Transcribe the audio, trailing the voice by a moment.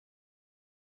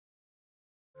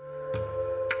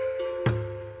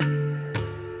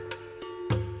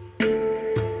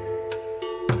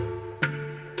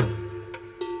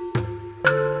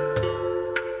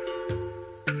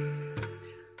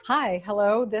Hi,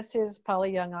 hello. This is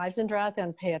Polly Young-Eisendrath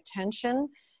and Pay Attention,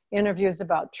 interviews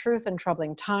about truth in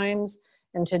troubling times.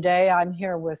 And today I'm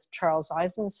here with Charles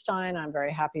Eisenstein. I'm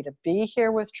very happy to be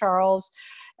here with Charles.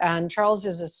 And Charles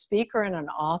is a speaker and an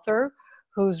author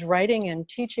whose writing and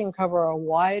teaching cover a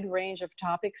wide range of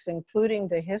topics, including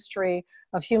the history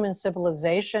of human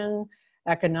civilization,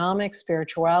 economics,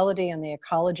 spirituality, and the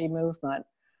ecology movement.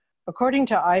 According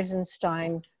to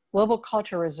Eisenstein, global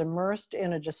culture is immersed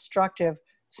in a destructive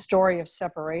story of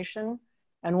separation,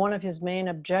 and one of his main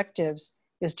objectives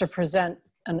is to present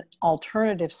an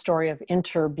alternative story of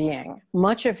interbeing.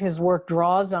 Much of his work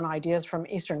draws on ideas from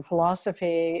Eastern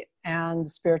philosophy and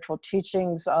spiritual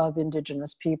teachings of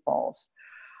indigenous peoples.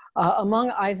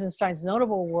 Among Eisenstein's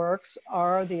notable works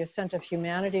are The Ascent of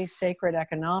Humanity, Sacred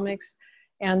Economics,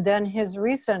 and then his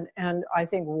recent and I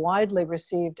think widely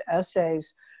received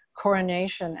essays,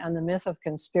 Coronation and the Myth of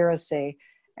Conspiracy,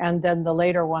 and then the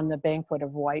later one, The Banquet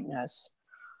of Whiteness.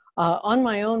 On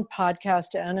my own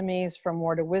podcast, Enemies from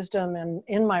War to Wisdom, and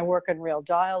in my work in Real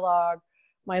Dialogue,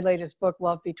 my latest book,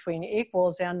 Love Between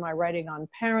Equals, and my writing on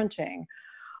parenting,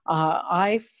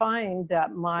 I find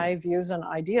that my views and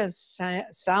ideas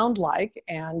sound like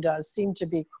and seem to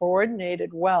be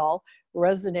coordinated well,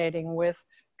 resonating with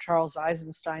Charles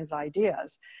Eisenstein's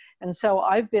ideas. And so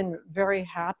I've been very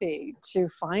happy to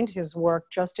find his work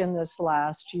just in this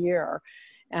last year,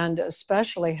 and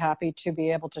especially happy to be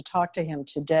able to talk to him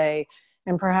today.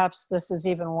 And perhaps this is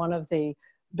even one of the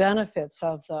benefits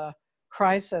of the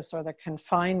crisis or the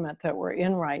confinement that we're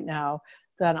in right now,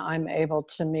 that I'm able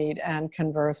to meet and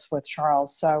converse with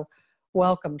Charles. So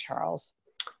welcome, Charles.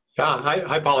 Yeah,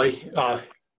 hi Polly.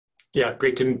 Yeah,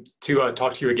 great to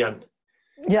talk to you again.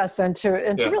 Yes, and to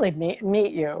really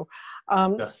meet you.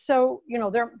 So, you know,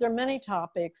 there are many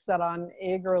topics that I'm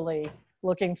eagerly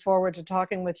looking forward to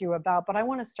talking with you about, but I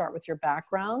want to start with your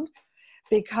background,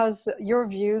 because your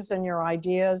views and your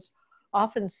ideas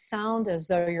often sound as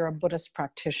though you're a Buddhist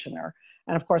practitioner.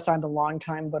 And of course, I'm a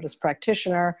longtime Buddhist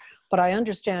practitioner, but I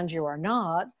understand you are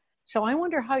not. So I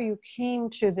wonder how you came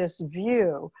to this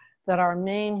view that our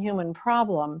main human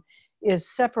problem is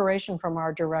separation from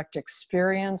our direct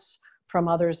experience, from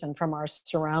others, and from our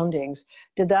surroundings.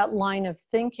 Did that line of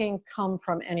thinking come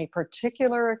from any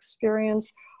particular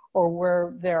experience, or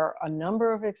were there a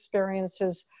number of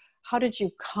experiences? How did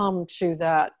you come to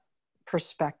that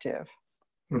perspective?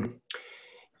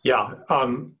 Yeah,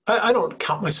 I don't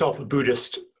count myself a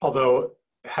Buddhist, although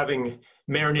having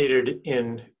marinated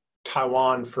in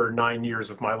Taiwan for 9 years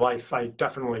of my life, I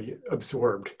definitely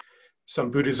absorbed some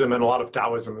Buddhism and a lot of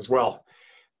Taoism as well.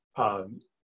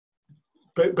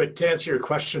 But to answer your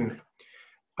question,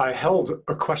 I held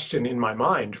a question in my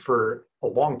mind for a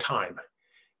long time,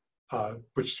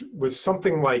 which was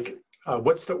something like,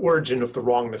 what's the origin of the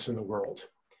wrongness in the world?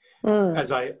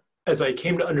 As I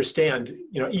came to understand,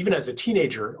 you know, even as a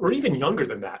teenager or even younger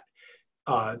than that,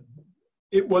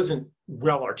 it wasn't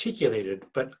well articulated,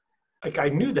 but like I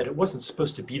knew that it wasn't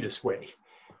supposed to be this way.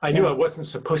 I knew I wasn't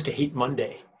supposed to hate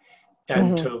Monday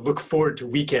and to look forward to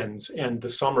weekends and the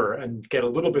summer and get a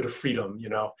little bit of freedom, you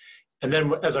know. And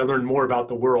then as I learned more about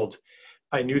the world,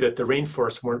 I knew that the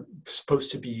rainforests weren't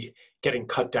supposed to be getting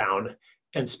cut down,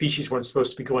 and species weren't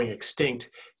supposed to be going extinct,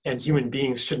 and human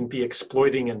beings shouldn't be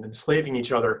exploiting and enslaving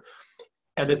each other,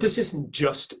 and that this isn't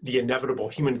just the inevitable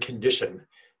human condition,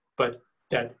 but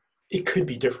that it could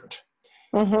be different.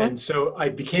 And so I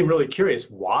became really curious,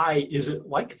 why is it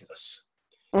like this?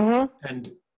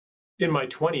 And in my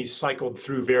 20s, cycled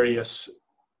through various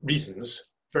reasons,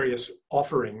 various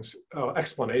offerings,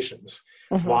 explanations,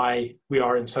 why we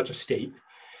are in such a state.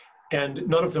 And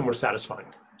none of them were satisfying.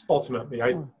 Ultimately,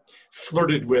 I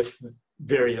flirted with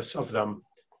various of them,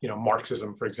 you know,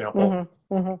 Marxism, for example,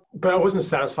 but I wasn't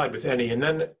satisfied with any. And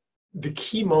then the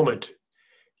key moment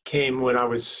came when I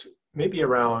was maybe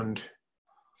around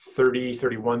 30,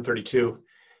 31, 32.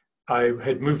 I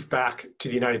had moved back to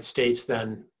the United States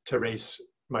then to raise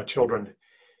my children.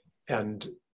 And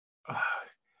I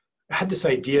had this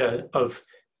idea of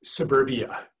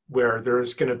suburbia where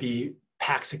there's going to be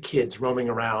packs of kids roaming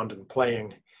around and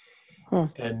playing.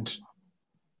 And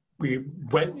we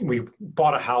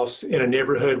bought a house in a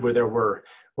neighborhood where there were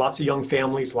lots of young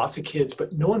families, lots of kids,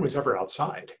 but no one was ever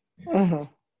outside. And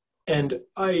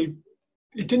it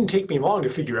didn't take me long to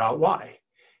figure out why.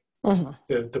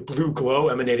 The blue glow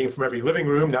emanating from every living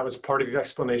room, that was part of the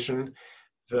explanation.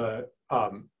 The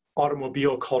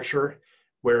automobile culture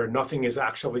where nothing is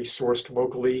actually sourced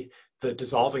locally, the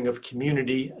dissolving of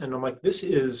community. And I'm like, this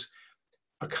is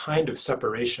a kind of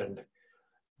separation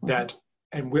that,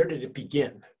 and where did it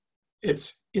begin?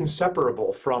 It's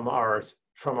inseparable from our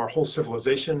whole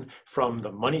civilization, from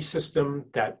the money system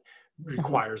that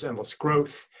requires endless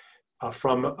growth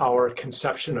from our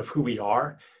conception of who we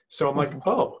are. So I'm like,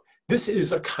 oh, this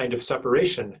is a kind of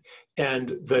separation.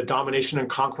 And the domination and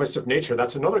conquest of nature,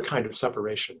 that's another kind of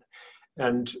separation.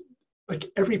 And like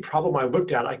every problem I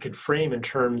looked at, I could frame in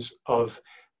terms of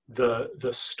the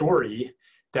story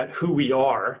that who we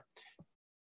are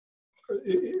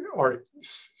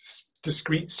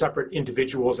discrete, separate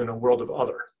individuals in a world of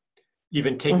other.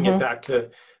 Even taking it back to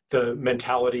the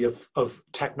mentality of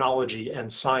technology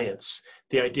and science,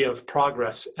 the idea of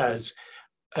progress as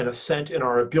an ascent in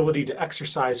our ability to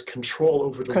exercise control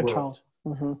over the world.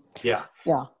 Yeah.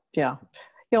 Yeah. Yeah.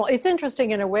 You know, it's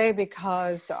interesting in a way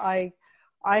because I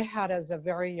had as a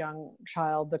very young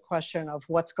child the question of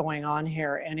what's going on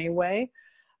here anyway,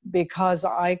 because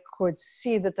I could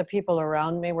see that the people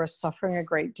around me were suffering a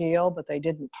great deal, but they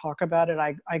didn't talk about it.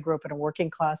 I grew up in a working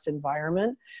class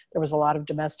environment. There was a lot of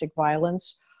domestic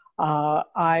violence.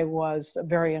 I was a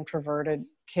very introverted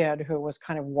kid who was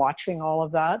kind of watching all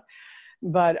of that.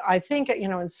 But I think, you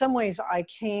know, in some ways I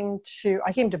came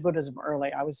to Buddhism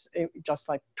early. I was just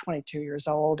like 22 years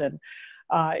old. And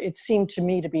it seemed to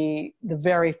me to be the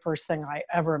very first thing I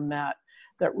ever met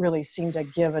that really seemed to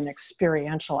give an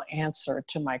experiential answer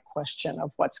to my question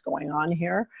of what's going on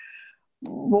here.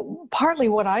 Well, partly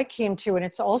what I came to, and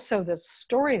it's also this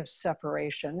story of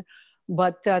separation,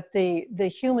 but that the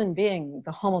human being,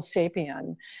 the Homo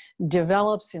sapien,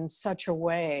 develops in such a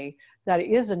way that it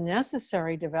is a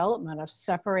necessary development of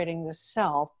separating the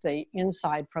self, the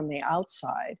inside from the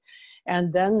outside.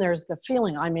 And then there's the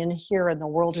feeling I'm in here and the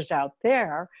world is out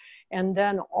there. And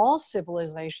then all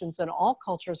civilizations and all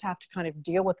cultures have to kind of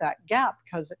deal with that gap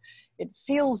because it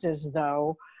feels as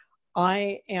though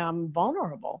I am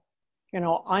vulnerable. You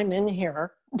know, I'm in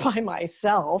here by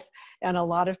myself, and a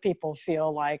lot of people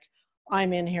feel like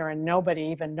I'm in here and nobody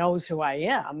even knows who I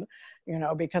am, you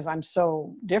know, because I'm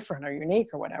so different or unique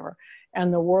or whatever.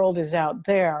 And the world is out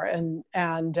there. And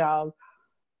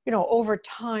you know, over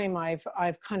time, I've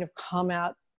kind of come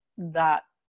at that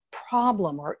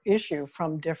problem or issue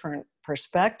from different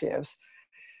perspectives.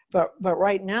 But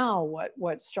right now,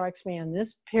 what strikes me in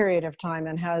this period of time,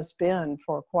 and has been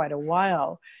for quite a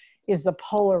while, is the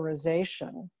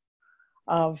polarization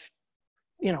of,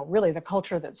 you know, really the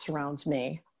culture that surrounds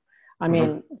me. I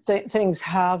mean, things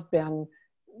have been,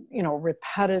 you know,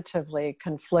 repetitively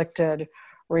conflicted,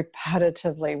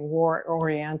 repetitively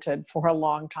war-oriented for a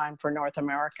long time for North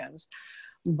Americans.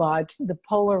 But the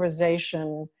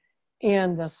polarization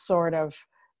in the sort of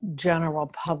general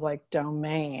public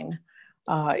domain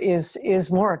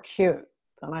is more acute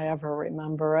than I ever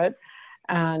remember it.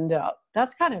 And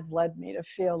that's kind of led me to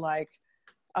feel like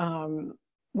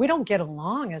we don't get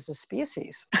along as a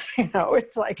species. You know,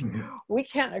 it's like we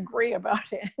can't agree about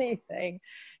anything,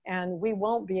 and we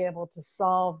won't be able to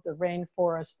solve the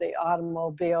rainforest, the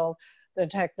automobile, the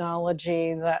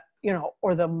technology, that, you know,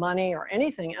 or the money or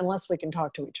anything unless we can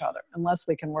talk to each other, unless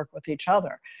we can work with each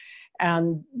other.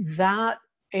 And that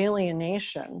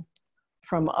alienation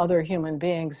from other human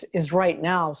beings is right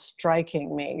now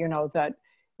striking me, you know, that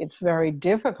it's very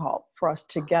difficult for us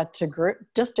to get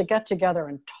together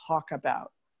and talk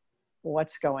about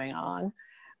what's going on.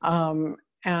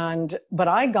 But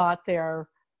I got there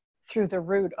through the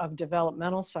route of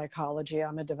developmental psychology.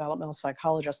 I'm a developmental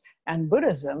psychologist, and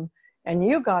Buddhism. And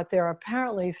you got there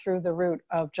apparently through the route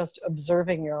of just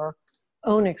observing your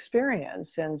own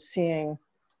experience and seeing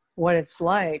what it's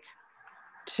like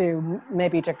to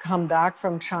maybe to come back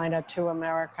from China to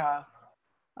America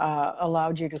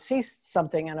allowed you to see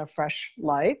something in a fresh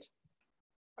light.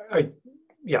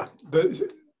 Yeah.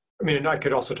 I mean, and I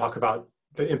could also talk about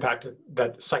the impact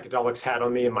that psychedelics had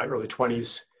on me in my early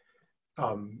 20s.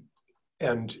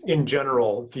 And in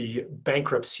general, the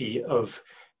bankruptcy of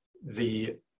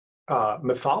the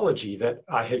mythology that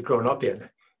I had grown up in,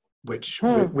 which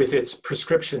with its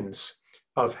prescriptions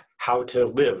of how to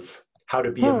live, how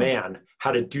to be a man,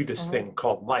 how to do this thing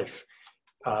called life.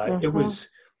 It was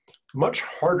much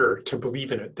harder to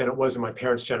believe in it than it was in my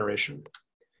parents' generation.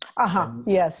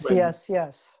 Yes.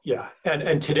 Yeah.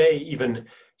 And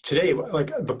today,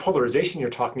 like the polarization you're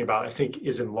talking about, I think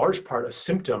is in large part a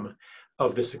symptom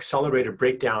of this accelerated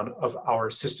breakdown of our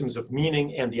systems of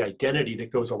meaning and the identity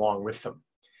that goes along with them.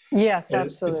 Yes, and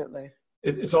absolutely.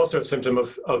 It's also a symptom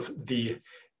of the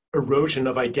erosion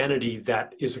of identity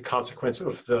that is a consequence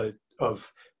of the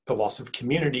loss of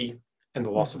community and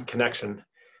the loss of connection.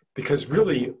 Because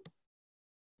really,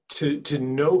 to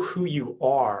know who you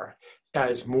are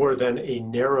as more than a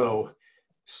narrow,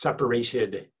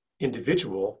 separated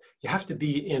individual, you have to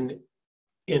be in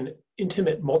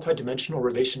intimate, multidimensional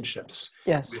relationships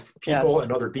with people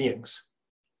and other beings.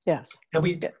 Yes. And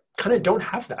we kind of don't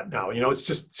have that now. You know, it's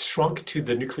just shrunk to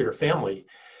the nuclear family.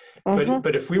 Mm-hmm.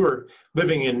 But if we were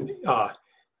living in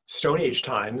Stone Age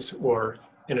times, or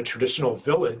in a traditional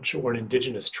village or an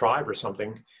indigenous tribe or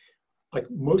something, like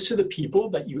most of the people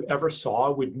that you ever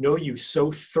saw would know you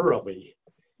so thoroughly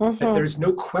that Mm-hmm. there's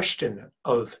no question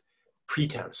of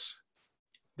pretense.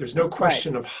 There's no Right.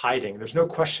 question of hiding. There's no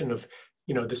question of,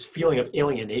 you know, this feeling of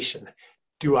alienation.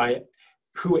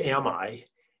 Who am I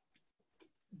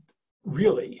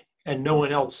really? And no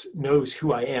one else knows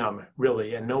who I am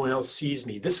really, and no one else sees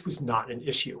me. This was not an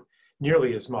issue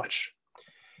nearly as much.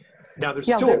 Now, there's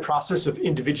Yeah. still a process of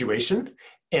individuation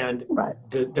and Right.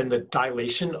 then the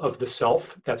dilation of the self.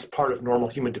 That's part of normal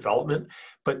human development.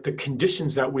 But the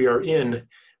conditions that we are in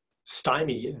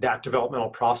stymie that developmental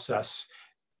process,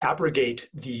 abrogate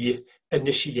the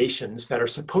initiations that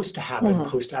are supposed to happen Mm-hmm.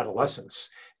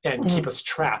 post-adolescence, and keep Mm-hmm. us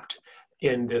trapped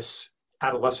in this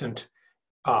adolescent,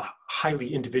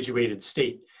 highly individuated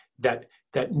state that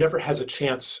never has a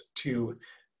chance to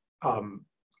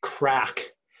crack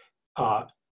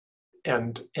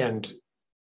and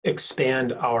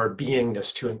expand our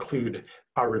beingness to include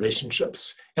our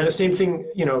relationships. And the same thing,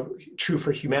 you know, true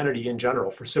for humanity in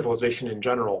general, for civilization in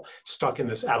general, stuck in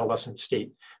this adolescent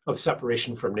state of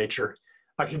separation from nature.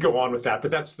 I could go on with that,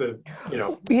 but that's the, you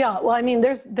know. Yeah. Well, I mean,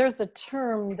 there's a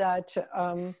term that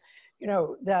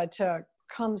that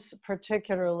comes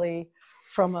particularly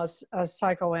from a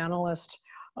psychoanalyst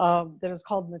that is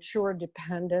called mature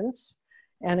dependence,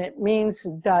 and it means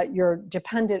that you're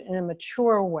dependent in a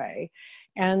mature way,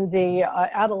 and the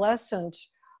adolescent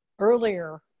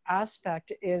earlier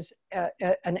aspect is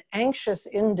an anxious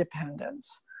independence.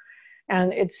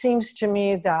 And it seems to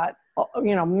me that,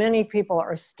 many people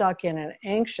are stuck in an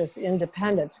anxious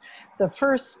independence. The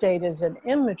first state is an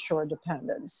immature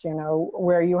dependence,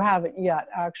 where you haven't yet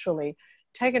actually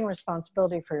taken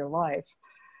responsibility for your life.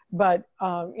 But,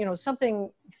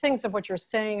 things of what you're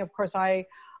saying, of course,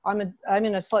 I'm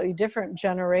in a slightly different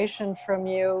generation from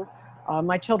you.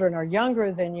 My children are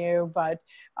younger than you, but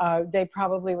they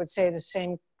probably would say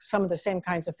some of the same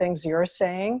kinds of things you're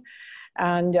saying.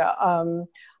 And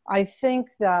I think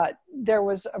that there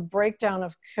was a breakdown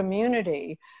of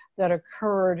community that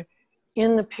occurred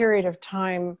in the period of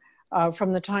time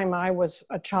from the time I was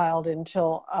a child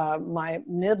until my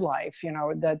midlife,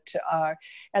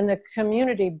 and the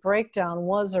community breakdown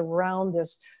was around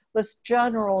this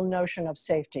general notion of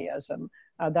safetyism.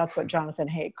 That's what Jonathan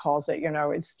Haidt calls it.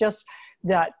 It's just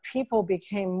that people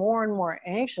became more and more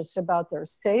anxious about their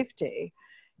safety.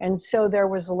 And so there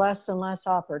was less and less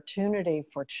opportunity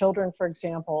for children, for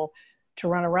example, to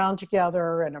run around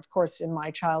together. And of course, in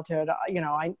my childhood,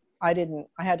 I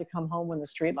had to come home when the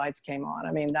streetlights came on.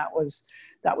 I mean, that was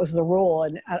the rule.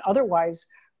 And otherwise,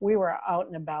 we were out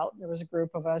and about. There was a group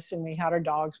of us, and we had our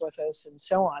dogs with us, and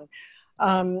so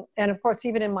on. And of course,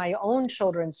 even in my own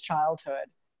children's childhood,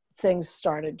 things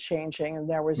started changing, and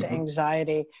there was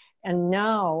anxiety. And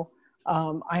now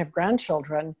I have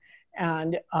grandchildren,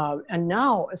 and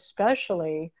now,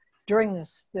 especially during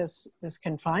this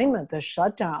confinement, this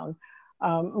shutdown,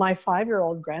 my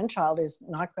 5-year-old grandchild is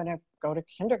not going to go to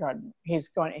kindergarten. He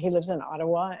lives in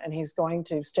Ottawa, and he's going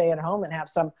to stay at home and have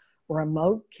some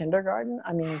remote kindergarten.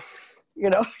 I mean, you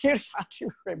have to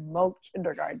remote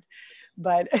kindergarten.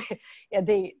 But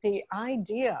the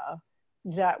idea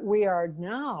that we are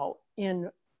now in,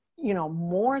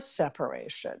 more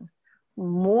separation,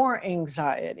 more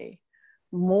anxiety,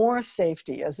 more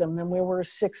safetyism than we were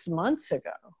 6 months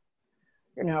ago,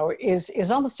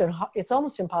 is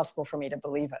almost impossible for me to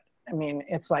believe it. I mean,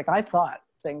 it's like I thought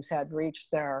things had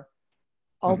reached their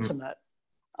ultimate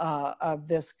of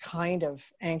this kind of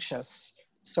anxious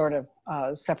sort of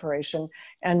separation.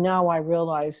 And now I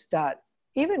realize that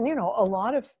even, a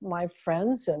lot of my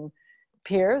friends and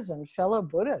peers and fellow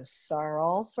Buddhists are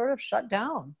all sort of shut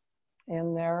down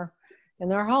in their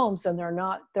homes, and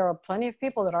there are plenty of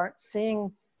people that aren't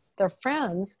seeing their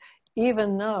friends,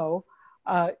 even though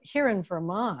here in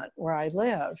Vermont, where I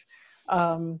live,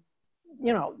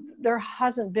 there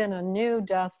hasn't been a new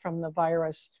death from the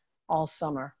virus all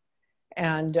summer.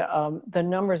 And the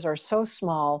numbers are so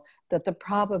small that the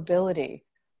probability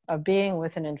of being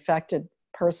with an infected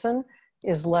person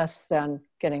is less than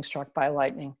getting struck by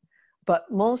lightning.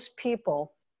 But most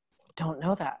people don't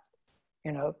know that.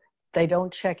 They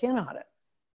don't check in on it.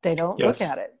 They don't look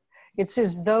at it. It's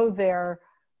as though their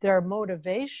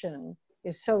motivation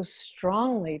is so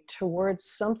strongly towards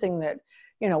something that,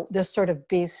 this sort of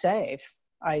be safe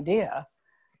idea,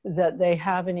 that they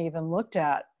haven't even looked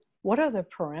at what are the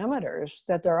parameters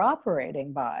that they're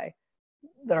operating by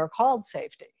that are called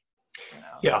safety.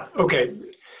 Yeah, okay.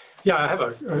 Yeah, I have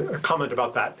a comment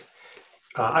about that.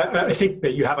 I think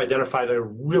that you have identified a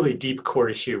really deep core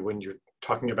issue when you're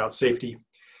talking about safety.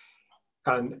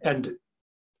 And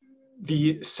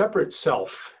the separate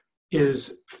self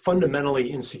is fundamentally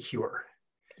insecure.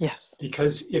 Yes.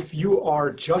 Because if you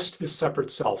are just the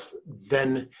separate self,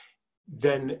 then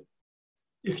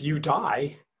if you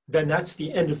die, then that's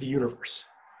the end of the universe,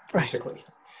 basically.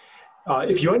 Right.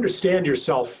 If you understand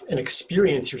yourself and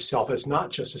experience yourself as not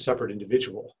just a separate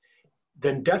individual,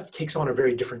 then death takes on a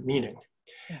very different meaning.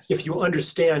 Yes. If you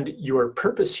understand your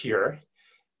purpose here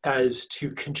as to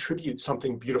contribute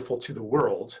something beautiful to the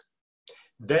world,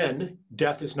 then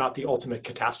death is not the ultimate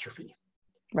catastrophe.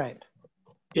 Right.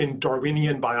 In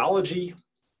Darwinian biology,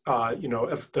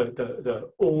 if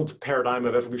the old paradigm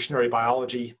of evolutionary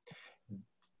biology,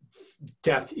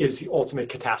 death is the ultimate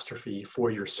catastrophe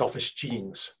for your selfish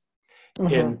genes.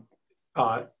 Mm-hmm.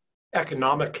 In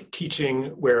economic teaching,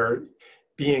 where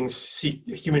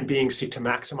human beings seek to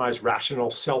maximize rational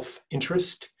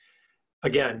self-interest,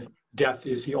 again, death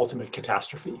is the ultimate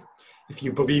catastrophe. If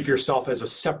you believe yourself as a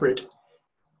separate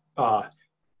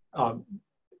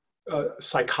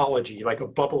psychology, like a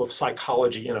bubble of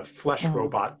psychology in a flesh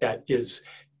robot that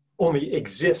only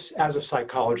exists as a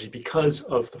psychology because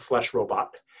of the flesh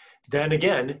robot, then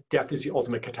again, death is the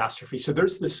ultimate catastrophe. So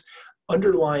there's this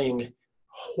underlying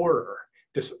horror,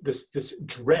 this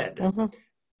dread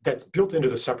that's built into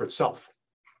the separate self.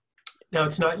 Now,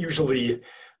 it's not usually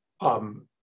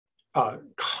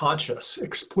conscious,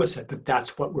 explicit, that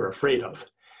that's what we're afraid of,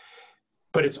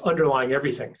 but it's underlying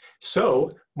everything.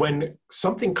 So when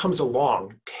something comes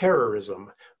along,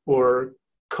 terrorism or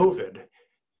COVID,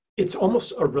 it's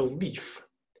almost a relief,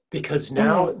 because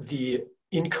now the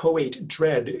inchoate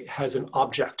dread has an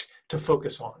object to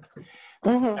focus on.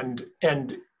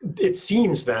 And it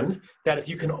seems then that if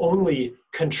you can only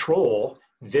control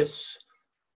this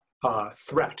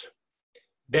threat,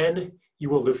 then you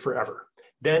will live forever.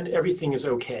 Then everything is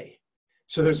okay.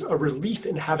 So there's a relief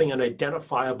in having an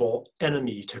identifiable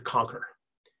enemy to conquer.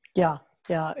 Yeah,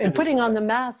 yeah. And putting on the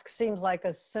mask seems like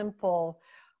a simple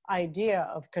idea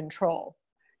of control.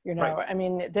 You know, right. I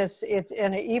mean,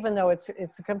 and even though it's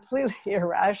a completely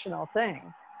irrational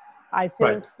thing, I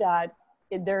think that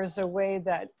there's a way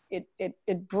that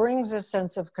it brings a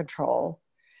sense of control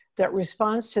that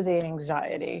responds to the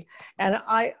anxiety. And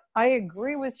I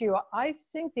agree with you. I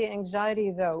think the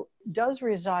anxiety, though, does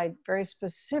reside very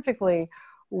specifically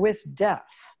with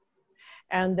death.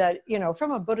 And that,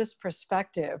 from a Buddhist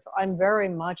perspective, I'm very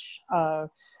much,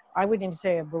 I wouldn't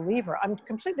say a believer. I'm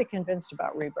completely convinced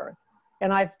about rebirth.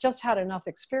 And I've just had enough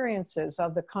experiences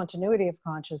of the continuity of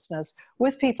consciousness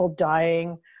with people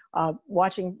dying,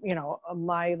 watching,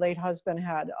 my late husband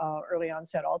had early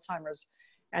onset Alzheimer's.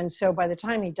 And so by the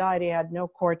time he died, he had no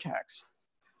cortex.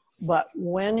 But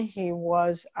when he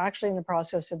was actually in the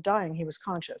process of dying, he was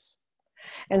conscious.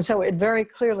 And so it very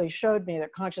clearly showed me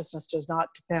that consciousness does not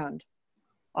depend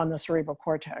on the cerebral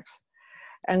cortex.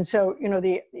 And so,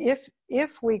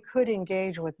 if we could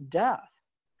engage with death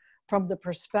from the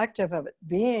perspective of it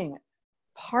being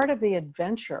part of the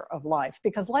adventure of life,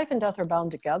 because life and death are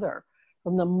bound together.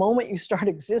 From the moment you start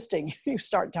existing, you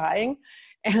start dying,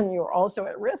 and you're also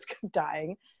at risk of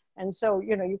dying. And so,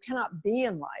 you cannot be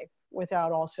in life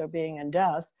without also being in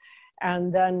death.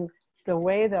 And then the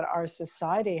way that our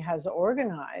society has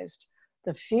organized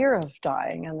the fear of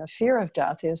dying and the fear of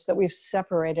death is that we've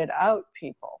separated out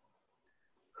people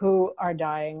who are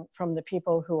dying from the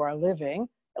people who are living.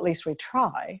 At least we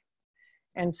try.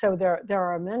 And so there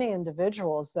are many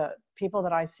individuals, people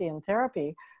that I see in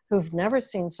therapy, who've never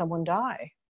seen someone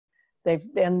die.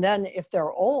 And then if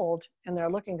they're old and they're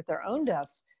looking at their own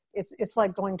deaths, it's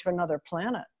like going to another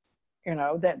planet,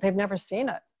 that they've never seen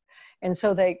it. And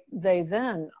so they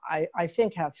then, I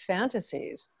think, have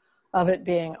fantasies of it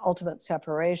being ultimate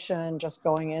separation, just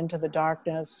going into the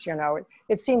darkness.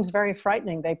 It seems very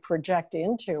frightening. They project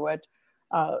into it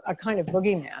a kind of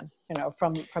boogeyman,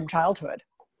 from childhood.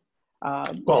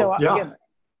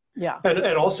 Yeah.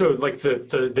 And also, like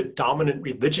the dominant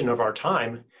religion of our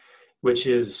time, which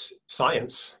is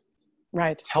science,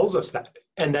 tells us that.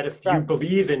 And that if you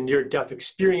believe in near-death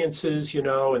experiences,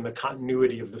 and the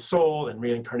continuity of the soul and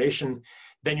reincarnation,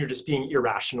 then you're just being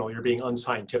irrational. You're being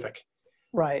unscientific.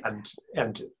 Right.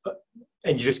 And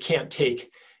you just can't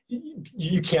take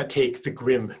the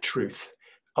grim truth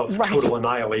of total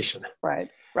annihilation. Right.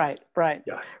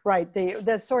 Yeah. Right.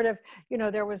 The sort of,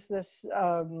 there was this,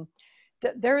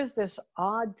 there is this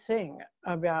odd thing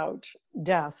about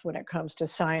death when it comes to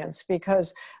science,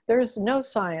 because there's no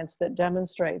science that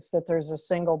demonstrates that there's a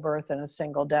single birth and a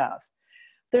single death.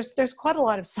 there's quite a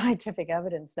lot of scientific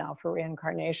evidence now for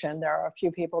reincarnation. There are a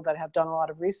few people that have done a lot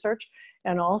of research,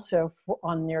 and also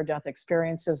on near-death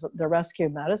experiences, the rescue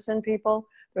medicine people.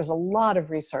 There's a lot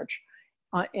of research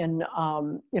in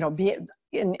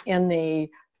the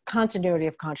continuity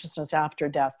of consciousness after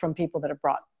death from people that have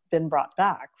been brought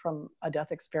back from a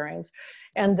death experience,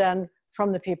 and then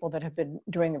from the people that have been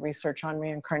doing the research on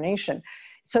reincarnation.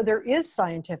 So there is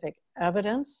scientific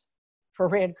evidence for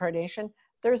reincarnation.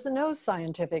 There's no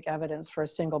scientific evidence for a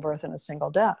single birth and a single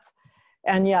death.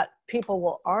 And yet people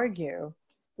will argue,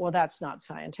 well, that's not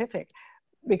scientific.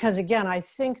 Because again, I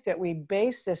think that we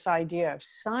base this idea of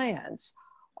science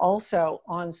also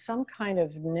on some kind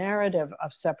of narrative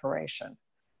of separation,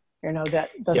 that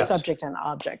the Yes. subject and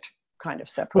object kind of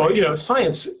separation. Well,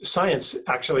 science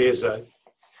actually is a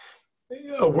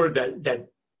word that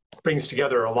brings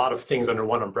together a lot of things under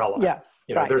one umbrella. Yeah.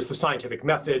 Right. There's the scientific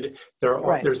method,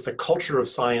 there's the culture of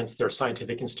science, there are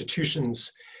scientific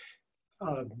institutions,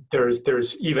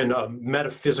 there's even a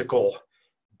metaphysical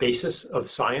basis of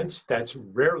science that's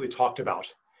rarely talked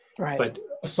about. Right. But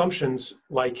assumptions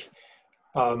like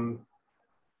the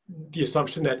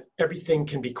assumption that everything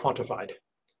can be quantified,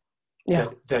 yeah.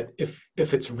 that if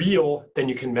it's real, then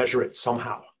you can measure it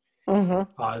somehow.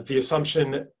 Mm-hmm. The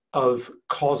assumption of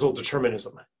causal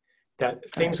determinism, that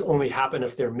things only happen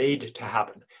if they're made to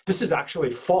happen. This is actually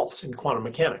false in quantum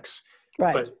mechanics.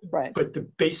 Right. But the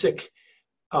basic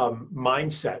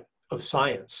mindset of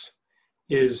science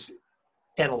is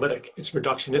analytic. It's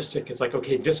reductionistic. It's like,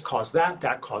 okay, this caused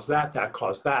that caused that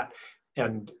caused that.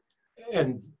 And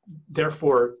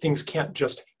therefore things can't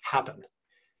just happen.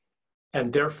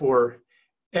 And therefore,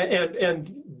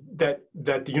 and that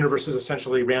the universe is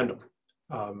essentially random.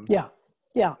 Yeah.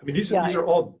 I mean, these are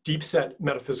all deep set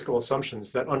metaphysical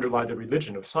assumptions that underlie the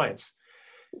religion of science.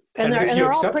 And if you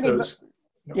accept those.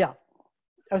 Yeah.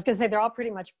 I was going to say, they're all pretty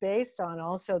much based on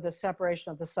also the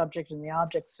separation of the subject and the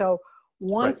object. So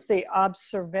once the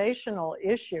observational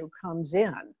issue comes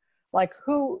in, like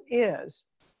who is,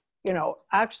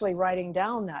 actually writing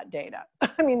down that data?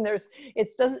 I mean,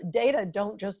 data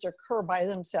don't just occur by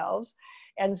themselves,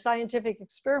 and scientific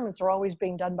experiments are always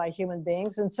being done by human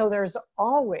beings. And so there's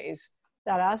always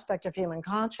that aspect of human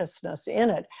consciousness in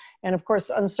it. And of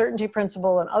course, uncertainty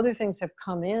principle and other things have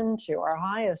come into our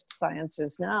highest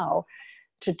sciences now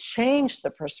to change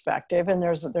the perspective. And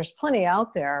there's plenty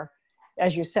out there.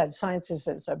 As you said, science is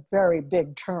a very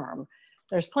big term.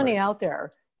 There's plenty out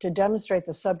there to demonstrate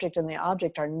the subject and the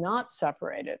object are not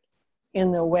separated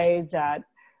in the way that,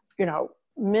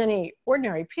 many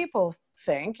ordinary people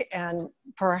think. And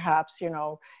perhaps,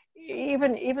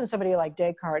 even somebody like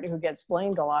Descartes, who gets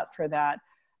blamed a lot for that,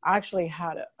 actually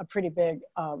had a pretty big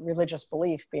religious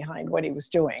belief behind what he was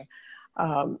doing.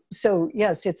 So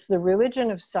yes, it's the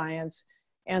religion of science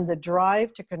and the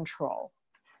drive to control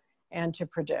and to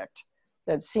predict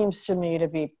that seems to me to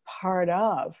be part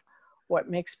of what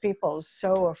makes people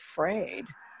so afraid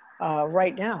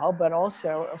right now, but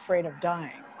also afraid of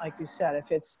dying. Like you said,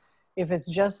 if it's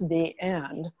just the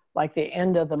end, like the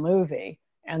end of the movie,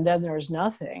 and then there's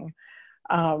nothing.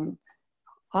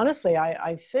 Honestly,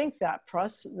 I think that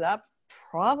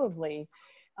probably,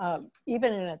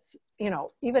 even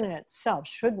in itself,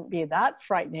 shouldn't be that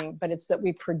frightening. But it's that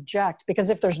we project, because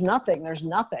if there's nothing, there's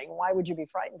nothing. Why would you be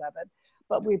frightened of it?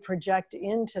 But we project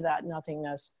into that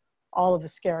nothingness all of the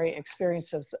scary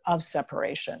experiences of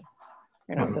separation.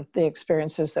 The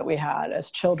experiences that we had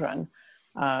as children.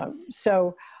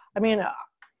 So, I mean,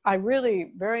 I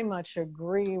really very much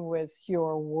agree with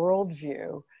your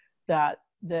worldview that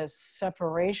this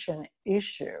separation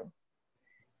issue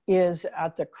is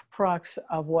at the crux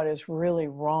of what is really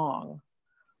wrong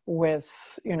with,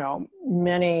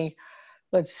 many,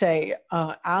 let's say,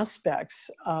 aspects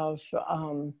of,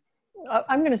 I'm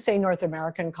going to say North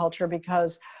American culture,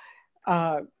 because,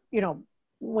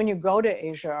 when you go to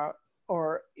Asia,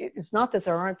 or it's not that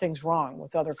there aren't things wrong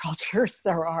with other cultures,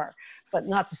 there are, but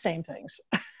not the same things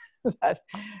that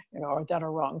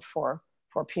are wrong for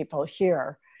people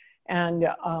here. And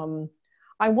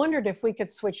I wondered if we could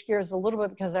switch gears a little bit,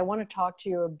 because I want to talk to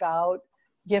you about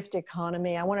gift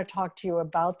economy. I want to talk to you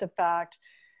about the fact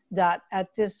that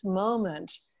at this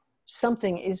moment,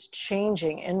 something is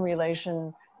changing in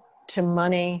relation to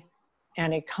money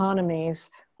and economies.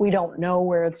 We don't know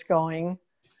where it's going.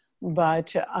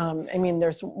 But I mean,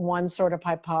 there's one sort of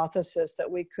hypothesis that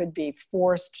we could be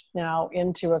forced now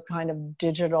into a kind of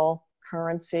digital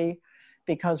currency,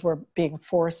 because we're being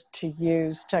forced to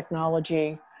use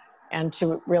technology. And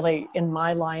to really, in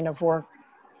my line of work,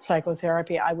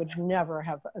 psychotherapy, I would never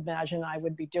have imagined I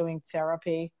would be doing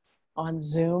therapy on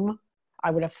Zoom. I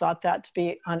would have thought that to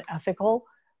be unethical.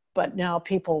 but now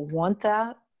people want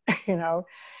that, you know?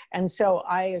 And so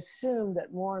I assume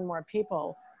that more and more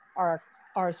people are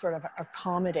sort of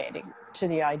accommodating to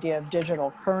the idea of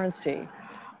digital currency.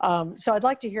 So I'd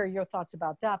like to hear your thoughts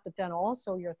about that, but then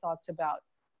also your thoughts about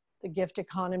the gift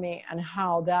economy and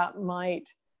how that might,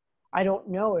 I don't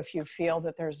know if you feel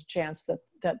that there's a chance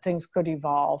that things could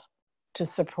evolve to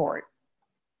support,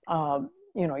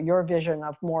 you know, your vision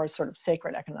of more sort of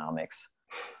sacred economics.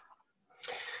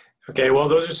 Okay, well,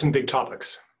 those are some big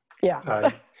topics.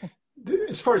 Yeah.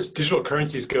 As far as digital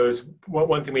currencies goes,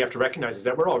 one thing we have to recognize is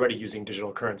that we're already using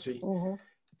digital currency.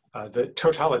 Mm-hmm. The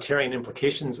totalitarian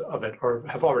implications of it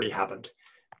have already happened.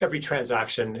 Every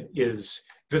transaction is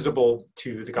visible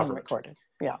to the government. And recorded,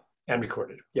 yeah. And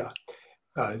recorded, yeah.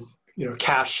 You know,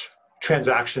 cash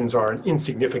transactions are an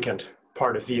insignificant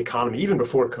part of the economy, even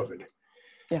before COVID.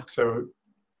 Yeah. So,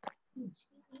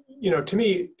 you know, to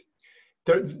me,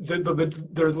 there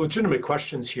are legitimate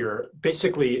questions here.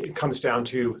 Basically, it comes down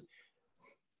to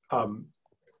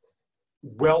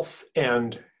wealth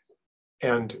and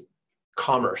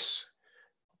commerce.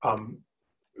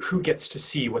 Who gets to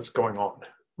see what's going on?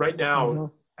 Right now, Mm-hmm.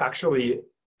 actually,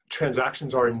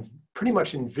 transactions are pretty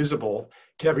much invisible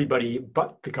to everybody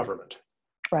but the government.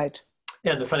 Right.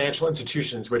 And the financial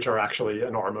institutions, which are actually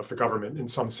an arm of the government in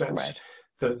some sense, right.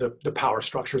 The power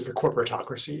structures, the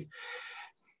corporatocracy.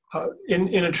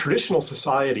 In a traditional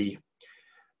society,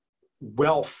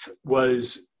 wealth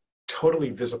was totally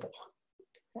visible.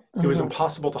 Mm-hmm. It was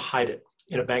impossible to hide it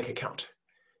in a bank account.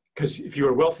 Because if you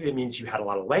were wealthy, it means you had a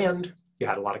lot of land, you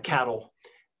had a lot of cattle.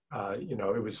 You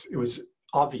know, it was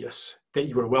obvious that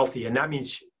you were wealthy, and that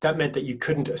meant that you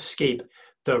couldn't escape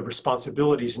the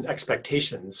responsibilities and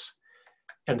expectations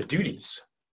and the duties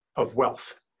of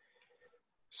wealth.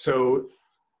 So,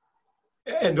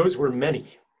 and those were many.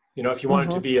 You know, if you wanted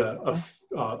mm-hmm. to be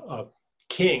a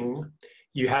king,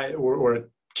 you had, or a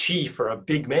chief or a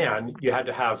big man, you had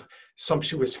to have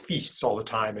sumptuous feasts all the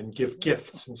time and give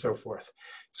gifts and so forth.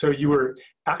 So you were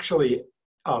actually,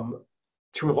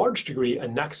 to a large degree, a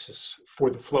nexus for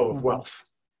the flow of mm-hmm. wealth.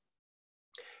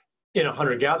 In a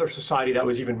hunter-gatherer society, that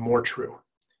was even more true.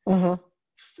 Mm-hmm.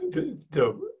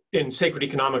 In Sacred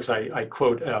Economics, I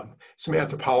quote some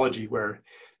anthropology where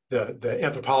the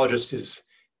anthropologist is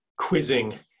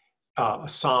quizzing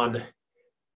Kalahari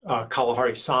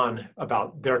San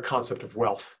about their concept of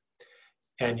wealth.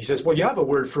 And he says, well, you have a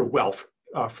word for wealth,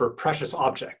 for precious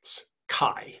objects,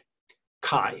 kai.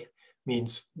 Kai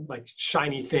means like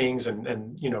shiny things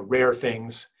and you know, rare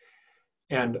things.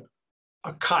 And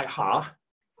a kai-ha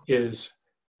is,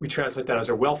 we translate that as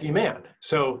a wealthy man.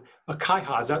 So a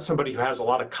kai-ha, is that somebody who has a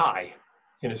lot of kai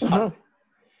in his mm-hmm. hut?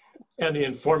 And the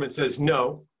informant says,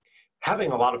 no,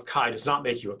 having a lot of kai does not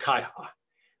make you a kai-ha.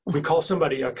 We call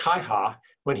somebody a kai-ha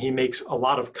when he makes a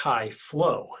lot of kai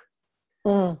flow.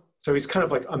 Mm. So he's kind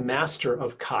of like a master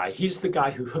of kai. He's the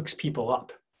guy who hooks people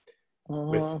up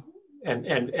with,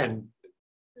 and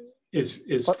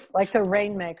is like the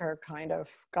rainmaker kind of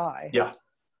guy. Yeah,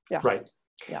 yeah, right.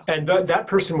 Yeah. And that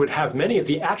person would have many of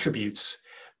the attributes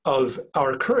of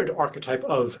our current archetype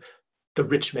of the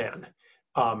rich man,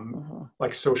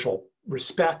 like social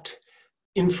respect,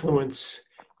 influence,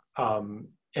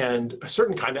 and a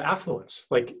certain kind of affluence.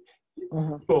 Like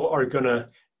mm-hmm. people are going to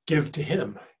give to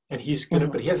him, and he's going to,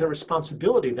 mm-hmm. but he has a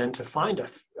responsibility then to find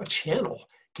a channel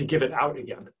to give it out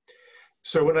again.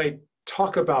 So when I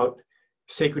talk about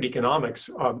sacred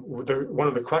economics, one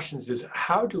of the questions is,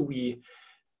 how do we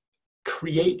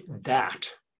create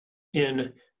that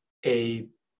in a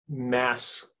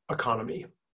mass economy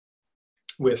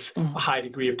with mm-hmm. a high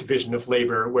degree of division of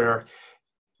labor, where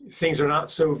things are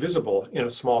not so visible in a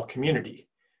small community,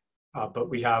 but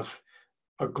we have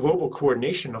a global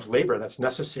coordination of labor that's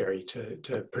necessary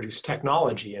to produce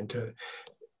technology and to,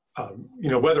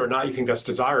 you know, whether or not you think that's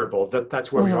desirable,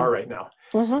 that's where mm-hmm. we are right now.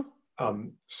 Mm-hmm.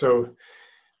 So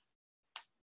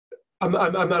I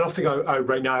don't think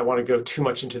right now I want to go too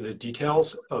much into the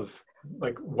details of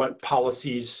like what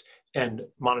policies and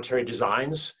monetary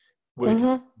designs would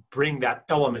mm-hmm. bring that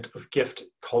element of gift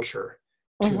culture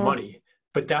to mm-hmm. money,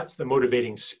 but that's the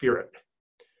motivating spirit.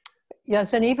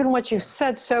 Yes, and even what you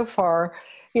said so far,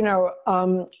 you know,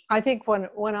 I think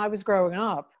when I was growing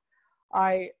up,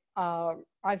 I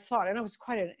thought, and I was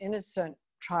quite an innocent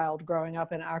child growing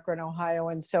up in Akron, Ohio,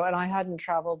 and I hadn't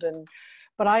traveled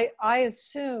but I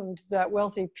assumed that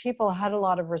wealthy people had a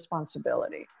lot of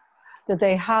responsibility, that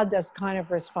they had this kind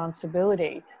of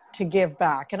responsibility to give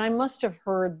back. And I must have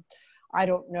heard, I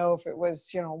don't know if it was,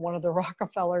 you know, one of the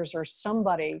Rockefellers or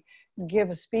somebody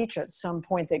give a speech at some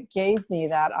point that gave me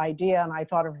that idea. And I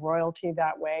thought of royalty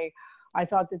that way. I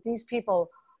thought that these people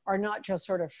are not just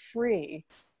sort of free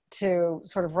to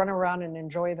sort of run around and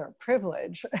enjoy their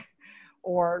privilege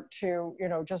or to,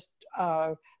 just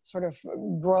sort of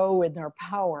grow in their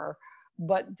power,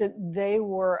 but that they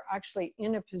were actually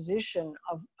in a position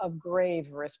of grave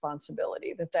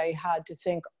responsibility, that they had to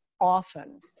think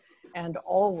often and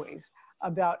always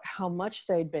about how much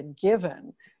they'd been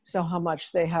given, so how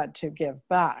much they had to give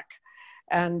back.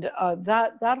 And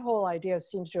that whole idea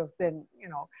seems to have been,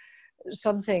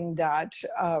 something that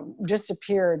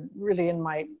disappeared really in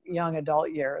my young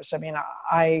adult years. I mean,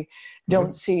 I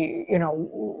don't see,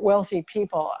 wealthy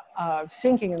people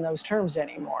thinking in those terms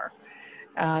anymore.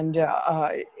 And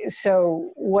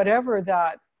so whatever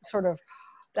that sort of,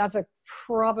 that's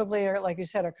probably, like you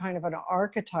said, a kind of an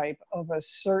archetype of a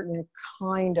certain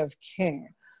kind of king,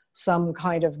 some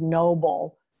kind of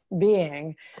noble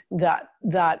being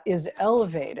that is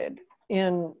elevated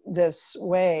in this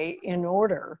way in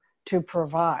order to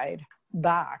provide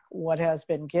back what has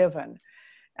been given.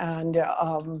 And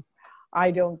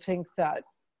I don't think that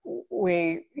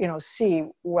we, see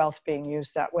wealth being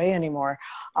used that way anymore.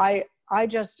 I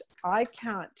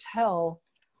can't tell,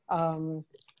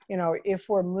 if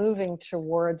we're moving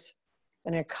towards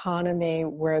an economy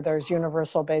where there's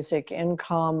universal basic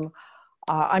income.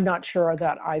 I'm not sure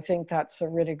that I think that's a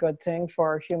really good thing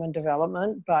for human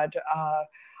development, but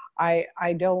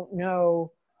I don't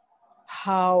know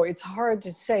how, it's hard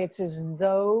to say. It's as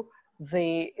though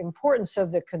the importance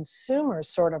of the consumer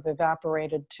sort of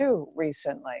evaporated too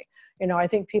recently. I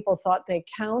think people thought they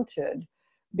counted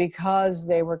because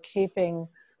they were keeping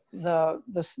the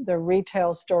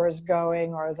retail stores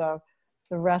going or the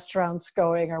restaurants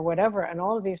going or whatever, and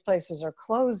all of these places are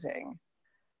closing.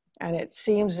 And it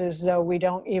seems as though we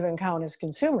don't even count as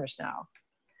consumers now.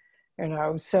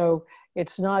 So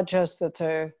it's not just that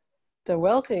the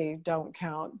wealthy don't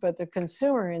count, but the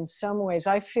consumer in some ways.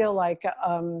 I feel like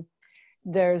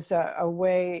there's a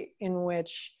way in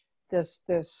which this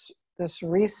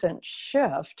recent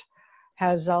shift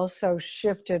has also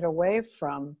shifted away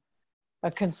from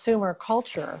a consumer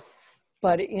culture,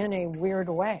 but in a weird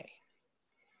way.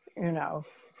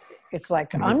 It's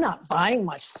like, I'm not buying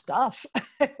much stuff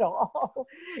at all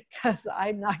because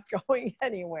I'm not going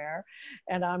anywhere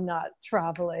and I'm not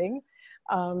traveling.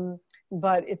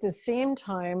 But at the same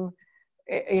time,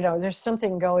 there's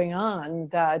something going on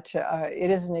that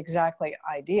it isn't exactly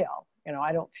ideal.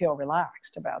 I don't feel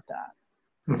relaxed about that.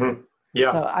 Mm-hmm.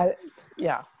 Yeah. So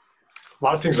a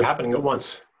lot of things are happening at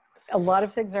once. A lot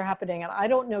of things are happening. And I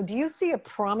don't know, do you see a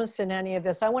promise in any of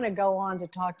this? I want to go on to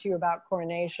talk to you about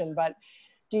Coronation, but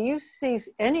do you see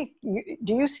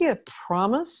a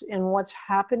promise in what's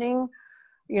happening,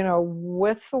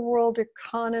 with the world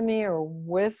economy or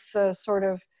with the sort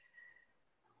of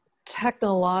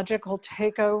technological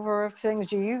takeover of things?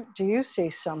 Do you see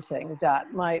something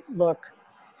that might look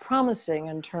promising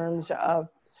in terms of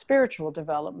spiritual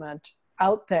development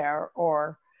out there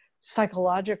or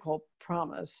psychological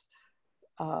promise?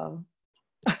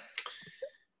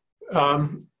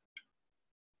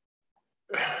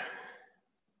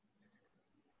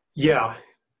 Yeah,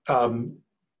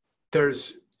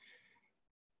 there's,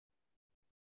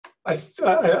 I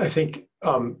think,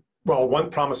 well, one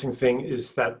promising thing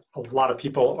is that a lot of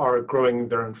people are growing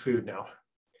their own food now.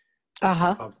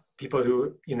 People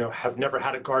who, have never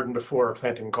had a garden before are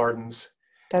planting gardens.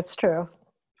 That's true.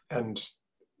 And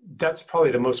that's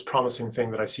probably the most promising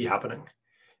thing that I see happening.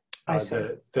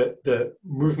 The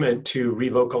movement to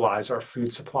relocalize our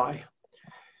food supply.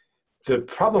 The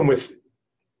problem with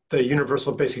the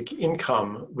universal basic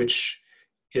income, which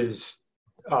is,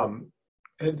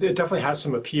 it definitely has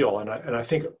some appeal, and I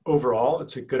think overall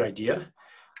it's a good idea.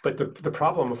 But the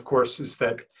problem, of course, is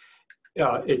that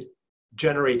it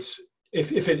generates,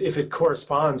 if it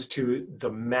corresponds to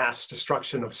the mass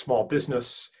destruction of small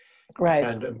business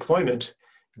and employment,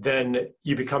 then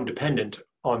you become dependent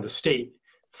on the state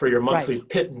for your monthly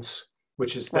pittance,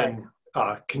 which is then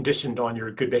conditioned on your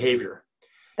good behavior.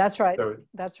 That's right.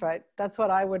 That's right. That's what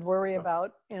I would worry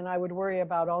about. And I would worry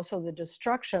about also the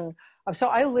destruction of, so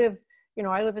I live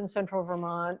in central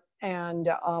Vermont, and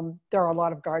there are a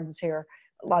lot of gardens here.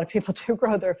 A lot of people do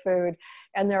grow their food,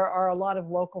 and there are a lot of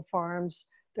local farms.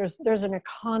 There's an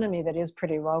economy that is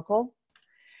pretty local.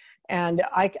 And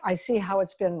I see how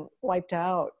it's been wiped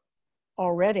out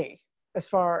already. As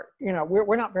far,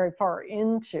 we're not very far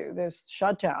into this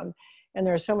shutdown, and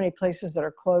there are so many places that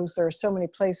are closed. There are so many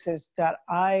places that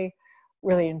I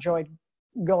really enjoyed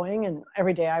going, and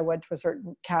every day I went to a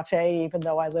certain cafe, even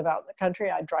though I live out in the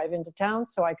country. I'd drive into town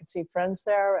so I could see friends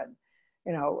there, and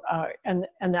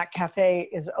and that cafe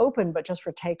is open, but just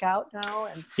for takeout now.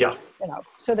 And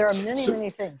so there are many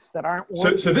things that aren't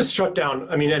working. So this shutdown,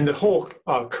 I mean, and the whole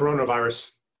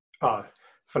coronavirus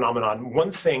phenomenon.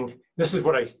 One thing, this is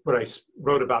what I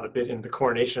wrote about a bit in the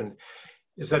Coronation,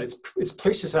 is that it's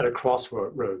places at a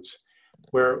crossroads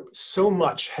where so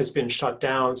much has been shut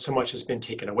down, so much has been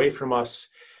taken away from us,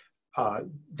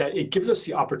 that it gives us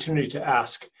the opportunity to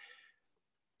ask,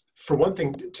 for one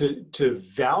thing, to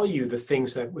value the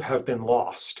things that have been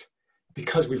lost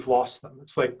because we've lost them.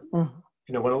 It's like,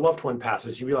 you know, when a loved one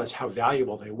passes, you realize how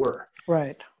valuable they were.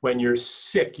 Right. When you're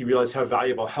sick, you realize how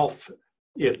valuable health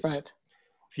is. Right.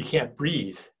 If you can't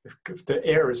breathe, if the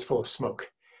air is full of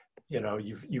smoke, you know,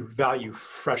 you value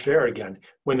fresh air again.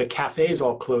 When the cafes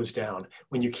all close down,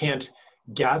 when you can't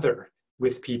gather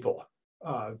with people,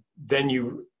 then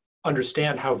you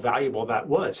understand how valuable that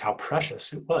was, how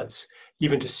precious it was,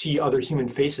 even to see other human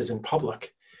faces in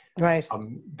public, right,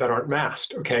 that aren't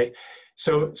masked. Okay,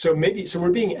 so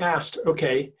we're being asked,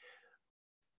 okay,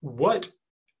 what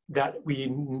that we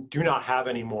do not have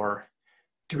anymore,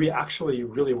 do we actually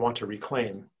really want to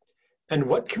reclaim, and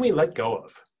what can we let go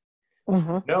of?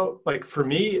 No, like for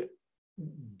me,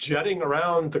 jetting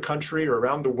around the country or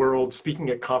around the world, speaking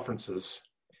at conferences,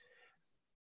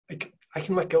 like I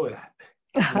can let go of that.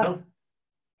 You know?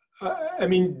 I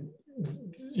mean,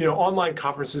 you know, online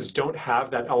conferences don't have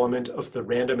that element of the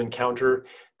random encounter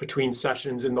between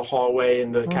sessions in the hallway,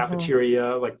 in the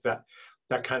cafeteria, like that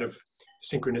kind of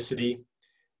synchronicity.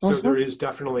 So there is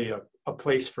definitely a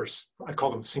place for, I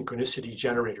call them synchronicity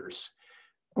generators.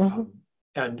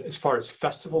 And as far as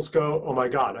festivals go, oh my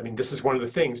God, I mean, this is one of the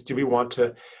things. Do we want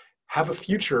to have a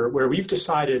future where we've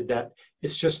decided that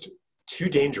it's just too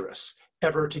dangerous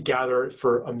ever to gather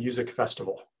for a music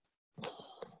festival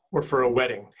or for a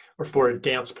wedding or for a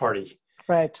dance party?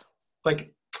 Right.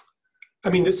 Like, I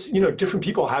mean, this, you know, different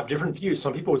people have different views.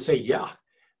 Some people would say, yeah,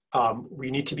 we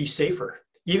need to be safer.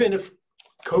 Even if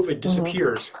COVID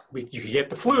disappears, you can get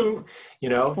the flu, you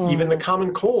know, even the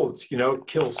common colds, you know,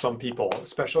 kills some people,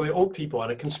 especially old people,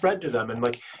 and it can spread to them. And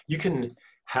like, you can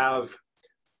have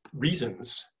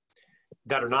reasons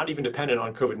that are not even dependent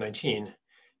on COVID-19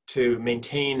 to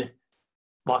maintain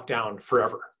lockdown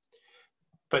forever.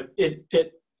 But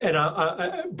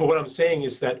but what I'm saying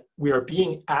is that we are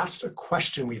being asked a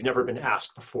question we've never been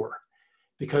asked before,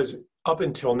 because up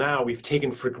until now, we've taken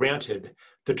for granted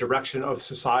the direction of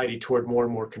society toward more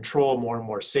and more control, more and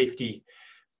more safety,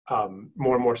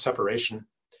 more and more separation.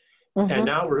 And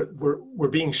now we're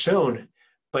being shown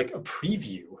like a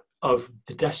preview of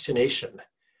the destination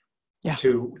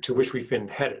to which we've been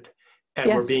headed. And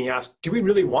we're being asked, do we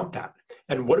really want that?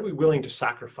 And what are we willing to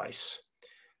sacrifice?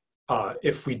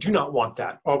 If we do not want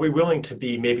that, are we willing to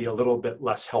be maybe a little bit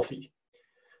less healthy?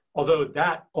 Although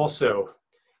that also,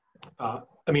 I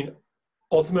mean,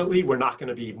 ultimately, we're not going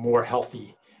to be more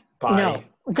healthy by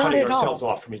cutting ourselves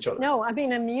off from each other. No, I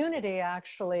mean, immunity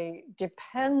actually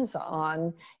depends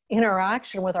on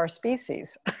interaction with our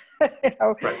species. You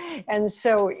know? Right. And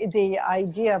so the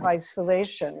idea of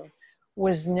isolation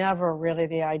was never really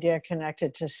the idea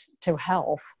connected to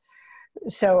health.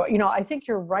 So, you know, I think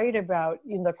you're right about,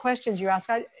 you know, the questions you ask.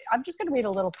 I'm just going to read a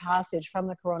little passage from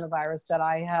the coronavirus that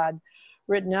I had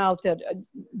written out, that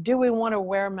do we want to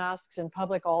wear masks in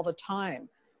public all the time?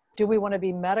 Do we want to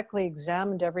be medically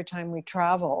examined every time we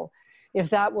travel, if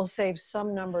that will save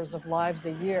some numbers of lives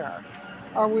a year?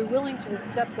 Are we willing to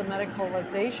accept the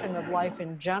medicalization of life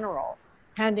in general,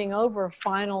 handing over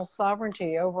final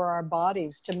sovereignty over our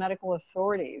bodies to medical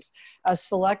authorities as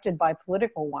selected by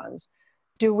political ones?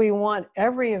 Do we want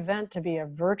every event to be a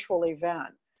virtual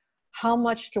event? How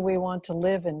much do we want to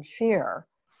live in fear?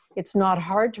 It's not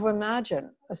hard to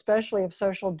imagine, especially if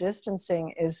social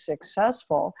distancing is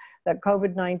successful, that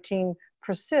COVID-19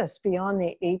 persists beyond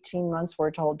the 18 months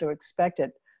we're told to expect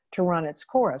it to run its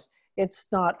course. It's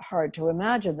not hard to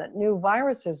imagine that new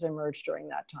viruses emerge during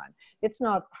that time. It's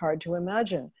not hard to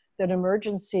imagine that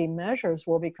emergency measures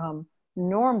will become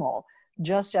normal,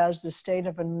 just as the state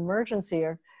of emergency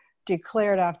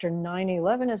declared after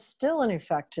 9/11 is still in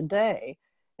effect today.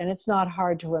 And it's not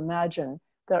hard to imagine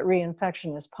that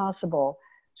reinfection is possible,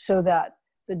 so that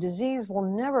the disease will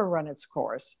never run its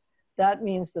course. That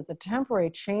means that the temporary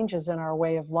changes in our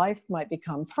way of life might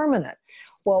become permanent.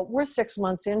 Well, we're 6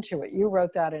 months into it. You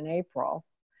wrote that in April,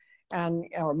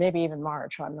 or maybe even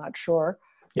March, I'm not sure.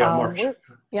 Yeah, March.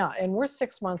 And we're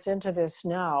 6 months into this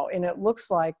now, and it looks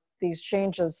like these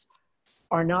changes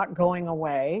are not going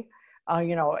away.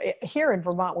 You know, here in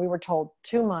Vermont, we were told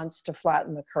 2 months to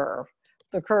flatten the curve.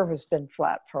 The curve has been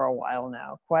flat for a while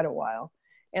now, quite a while.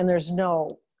 And there's no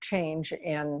change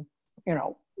in, you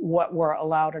know, what we're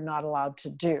allowed or not allowed to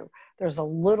do. There's a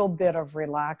little bit of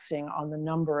relaxing on the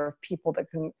number of people that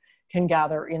can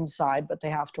gather inside, but they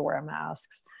have to wear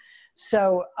masks.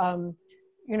 So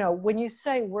you know, when you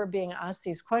say we're being asked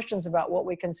these questions about what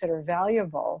we consider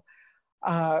valuable,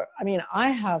 I mean, I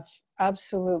have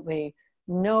absolutely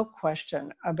no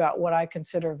question about what I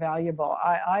consider valuable.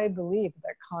 I believe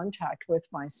that contact with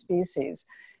my species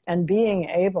and being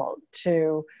able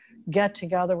to get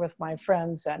together with my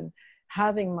friends and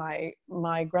having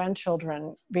my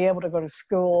grandchildren be able to go to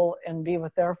school and be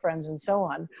with their friends and so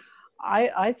on,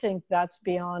 I think that's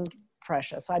beyond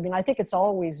precious. I mean, I think it's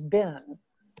always been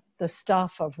the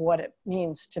stuff of what it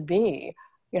means to be,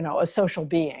 you know, a social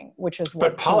being, which is what.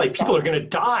 But Polly, people are going to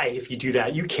die if you do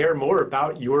that. You care more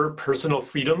about your personal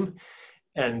freedom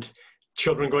and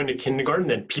children going to kindergarten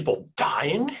than people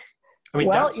dying. I mean,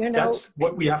 well, that's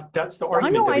what we have. That's the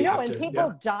argument that we have to. And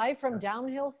people die from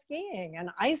downhill skiing and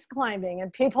ice climbing,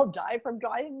 and people die from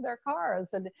driving their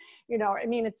cars. And, you know, I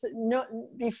mean, it's no,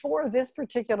 before this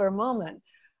particular moment,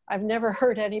 I've never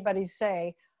heard anybody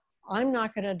say, I'm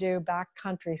not going to do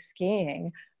backcountry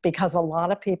skiing because a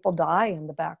lot of people die in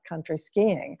the backcountry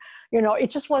skiing. You know, it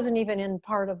just wasn't even in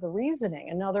part of the reasoning.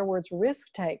 In other words,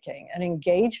 risk-taking and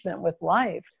engagement with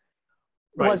life.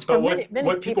 Right, but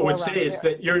what people would say is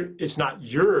that it's not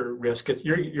your risk, it's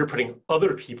you're putting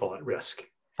other people at risk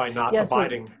by not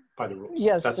abiding by the rules.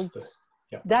 Yes,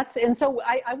 and so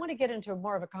I want to get into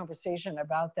more of a conversation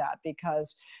about that,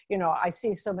 because, you know, I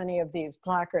see so many of these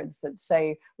placards that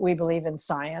say we believe in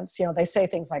science. You know, they say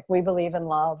things like we believe in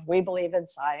love, we believe in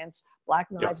science, Black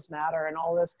Lives Matter, and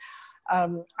all this.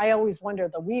 I always wonder,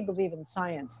 the we believe in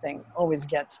science thing always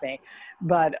gets me,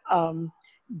 but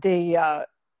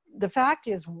the fact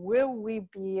is, will we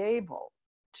be able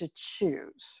to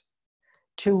choose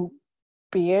to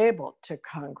be able to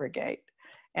congregate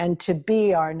and to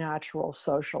be our natural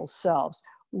social selves?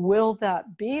 Will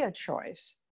that be a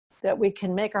choice that we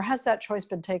can make, or has that choice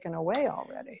been taken away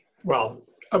already? Well,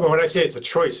 I mean, when I say it's a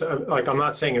choice, I'm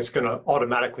not saying it's going to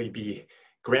automatically be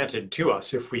granted to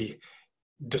us if we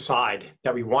decide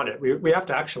that we want it. We have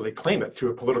to actually claim it through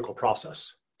a political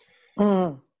process.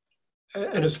 And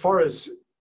as far as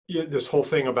this whole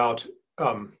thing about,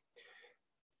 you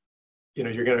know,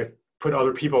 you're going to put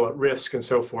other people at risk and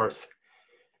so forth,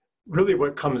 really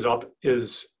what comes up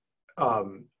is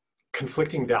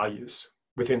conflicting values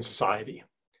within society.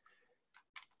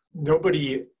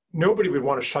 Nobody would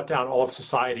want to shut down all of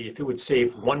society if it would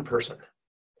save one person.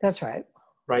 That's right.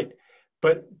 Right?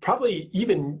 But probably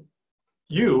even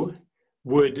you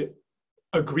would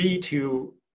agree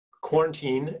to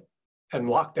quarantine and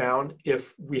lockdown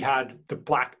if we had the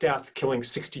Black Death killing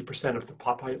 60% of the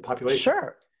population.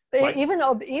 Sure. Right? Even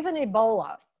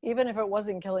Ebola, even if it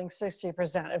wasn't killing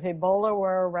 60%, if Ebola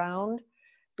were around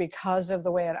because of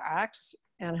the way it acts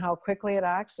and how quickly it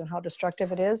acts and how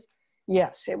destructive it is,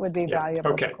 yes, it would be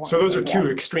valuable. Okay, so those are two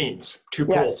extremes, two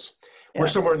poles. We're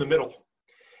somewhere in the middle.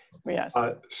 Yes.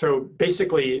 So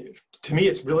basically, to me,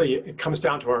 it comes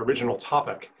down to our original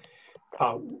topic.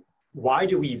 Why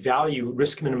do we value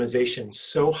risk minimization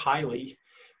so highly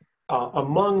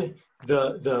among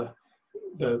the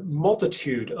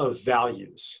multitude of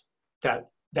values that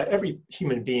every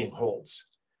human being holds?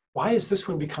 Why has this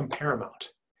one become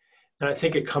paramount? And I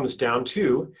think it comes down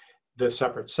to the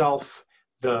separate self,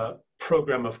 the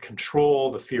program of control,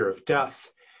 the fear of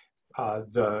death,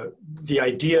 the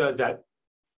idea that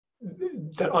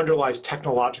underlies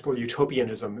technological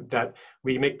utopianism, that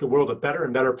we make the world a better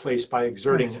and better place by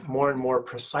exerting more and more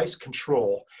precise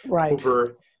control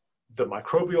over the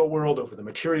microbial world, over the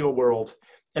material world,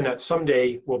 and that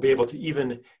someday we'll be able to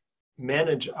even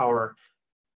manage our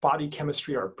body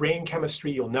chemistry, our brain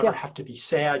chemistry. You'll never have to be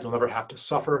sad. You'll never have to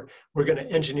suffer. We're going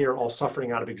to engineer all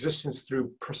suffering out of existence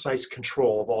through precise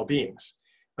control of all beings.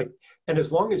 And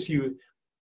as long as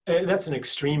and that's an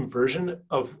extreme version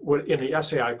of what in the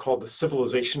essay I call the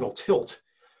civilizational tilt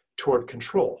toward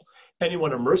control.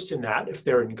 Anyone immersed in that, if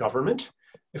they're in government,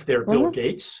 if they're Bill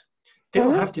Gates, they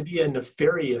don't have to be a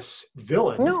nefarious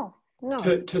villain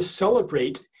to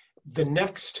celebrate the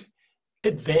next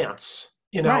advance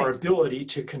in our ability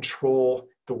to control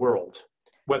the world,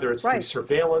 whether it's through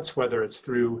surveillance, whether it's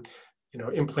through, you know,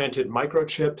 implanted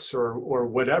microchips or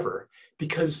whatever,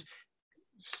 because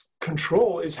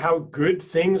control is how good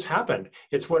things happen.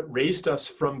 It's what raised us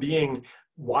from being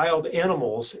wild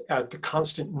animals at the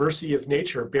constant mercy of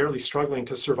nature, barely struggling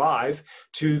to survive,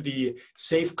 to the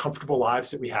safe, comfortable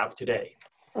lives that we have today.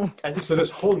 And so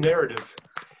this whole narrative,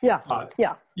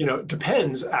 you know,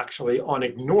 depends actually on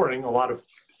ignoring a lot of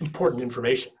important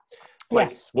information.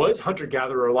 Was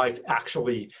hunter-gatherer life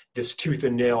actually this tooth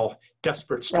and nail,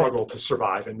 desperate struggle to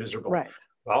survive and miserable?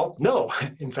 Well, no,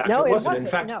 in fact, it wasn't. In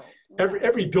fact,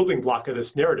 every building block of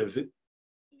this narrative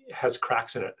has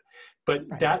cracks in it. But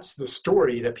Right. that's the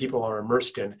story that people are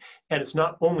immersed in. And it's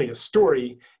not only a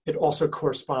story, it also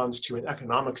corresponds to an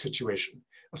economic situation,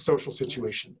 a social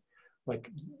situation, like,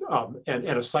 and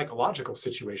a psychological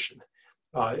situation.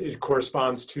 It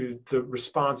corresponds to the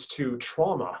response to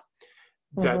trauma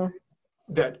that,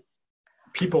 Mm-hmm. that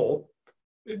people,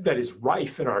 that is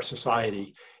rife in our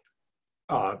society,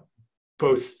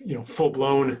 both,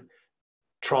 full-blown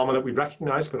trauma that we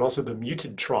recognize, but also the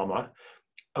muted trauma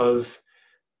of,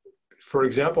 for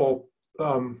example,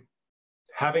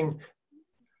 having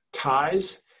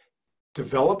ties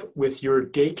develop with your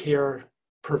daycare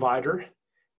provider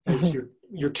as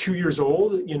you're 2 years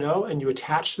old, and you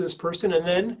attach to this person, and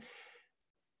then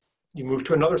you move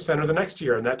to another center the next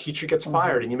year, and that teacher gets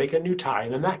fired, and you make a new tie,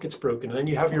 and then that gets broken, and then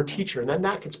you have your teacher, and then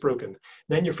that gets broken. And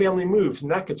then your family moves,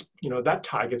 and that gets, that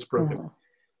tie gets broken.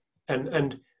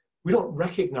 And we don't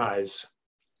recognize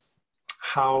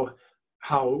how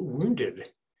wounded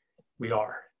we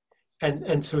are.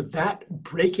 And so that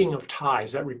breaking of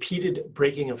ties, that repeated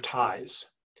breaking of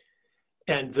ties,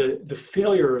 and the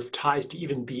failure of ties to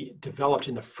even be developed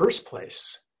in the first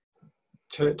place,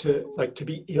 to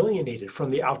be alienated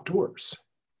from the outdoors.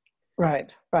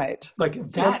 Right.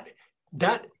 Like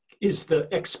that is the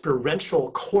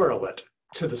experiential correlate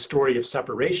to the story of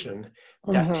separation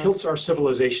that tilts our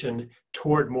civilization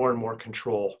toward more and more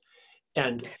control.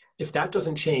 And if that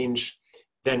doesn't change,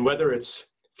 then whether it's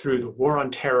through the war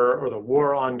on terror or the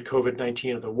war on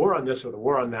COVID-19 or the war on this or the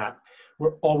war on that,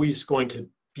 we're always going to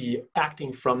be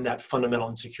acting from that fundamental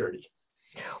insecurity.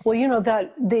 Well,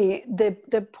 that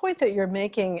the point that you're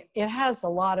making, it has a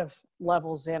lot of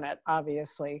levels in it,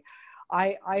 obviously.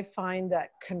 I find that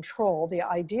control, the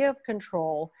idea of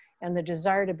control and the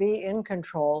desire to be in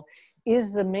control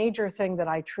is the major thing that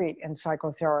I treat in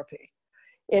psychotherapy.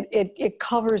 It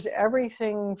covers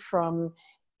everything from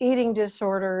eating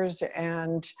disorders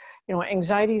and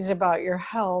anxieties about your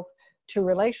health, to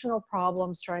relational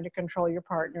problems, trying to control your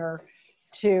partner,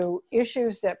 to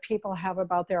issues that people have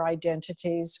about their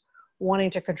identities,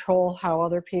 wanting to control how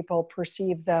other people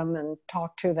perceive them and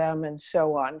talk to them, and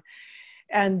so on.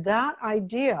 And that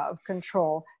idea of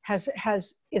control is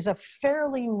a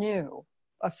fairly new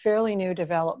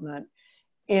development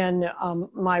in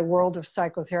my world of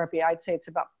psychotherapy. I'd say it's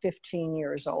about 15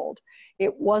 years old.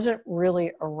 It wasn't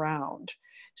really around.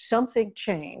 Something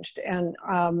changed. And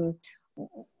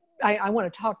I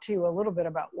want to talk to you a little bit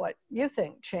about what you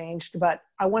think changed, but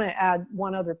I want to add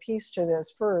one other piece to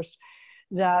this first,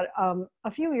 that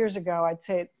a few years ago, I'd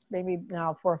say it's maybe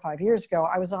now 4 or 5 years ago,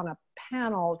 I was on a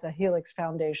panel at the Helix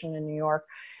Foundation in New York,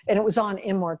 and it was on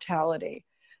immortality.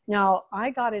 Now,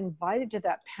 I got invited to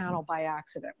that panel by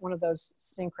accident, one of those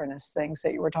synchronous things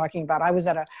that you were talking about. I was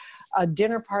at a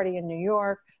dinner party in New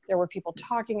York. There were people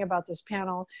talking about this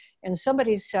panel, and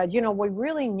somebody said, we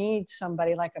really need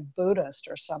somebody like a Buddhist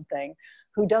or something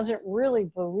who doesn't really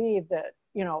believe that,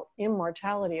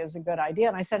 immortality is a good idea.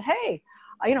 And I said, hey,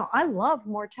 I love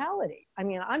mortality. I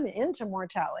mean, I'm into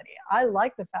mortality. I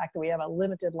like the fact that we have a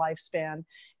limited lifespan,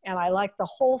 and I like the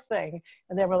whole thing.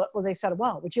 And they said,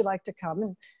 well, would you like to come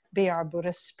and be our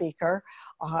Buddhist speaker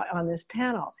on this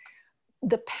panel?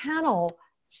 The panel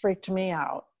freaked me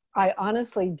out. I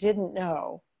honestly didn't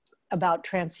know about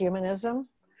transhumanism.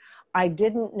 I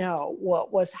didn't know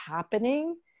what was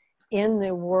happening in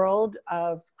the world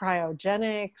of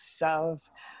cryogenics,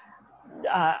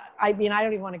 I mean, I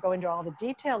don't even want to go into all the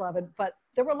detail of it, but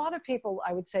there were a lot of people,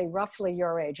 I would say, roughly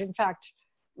your age. In fact,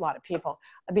 a lot of people.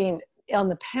 I mean, on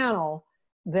the panel,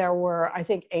 there were, I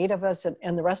think, 8 of us,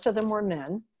 and the rest of them were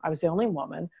men. I was the only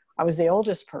woman. I was the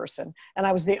oldest person, and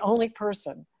I was the only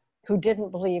person who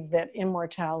didn't believe that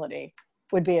immortality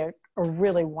would be a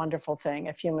really wonderful thing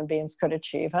if human beings could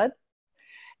achieve it.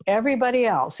 Everybody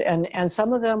else, and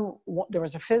some of them, there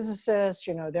was a physicist,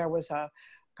 there was a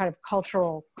kind of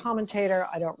cultural commentator.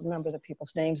 I don't remember the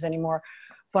people's names anymore,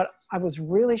 but I was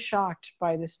really shocked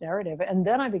by this narrative. And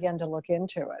then I began to look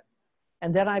into it.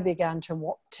 And then I began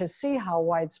to see how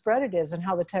widespread it is and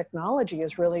how the technology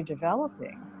is really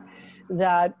developing.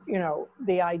 That,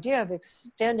 the idea of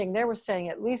extending, they were saying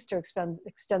at least to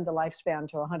extend the lifespan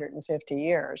to 150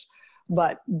 years.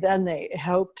 But then they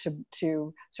hope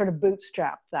to sort of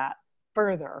bootstrap that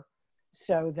further,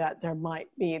 so that there might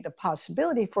be the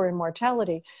possibility for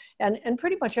immortality. And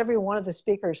pretty much every one of the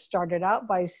speakers started out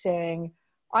by saying,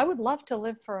 I would love to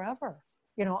live forever.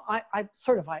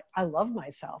 I love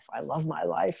myself. I love my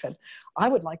life, and I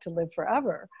would like to live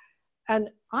forever. And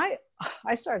I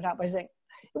started out by saying,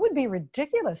 it would be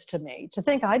ridiculous to me to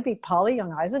think I'd be Polly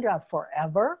Young-Eisendrath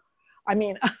forever. I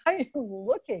mean, I am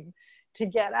looking to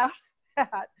get out of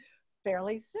that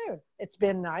fairly soon. It's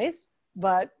been nice.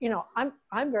 But, you know,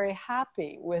 I'm very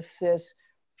happy with this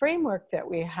framework that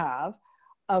we have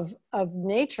of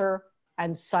nature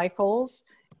and cycles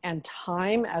and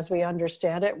time as we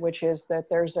understand it, which is that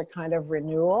there's a kind of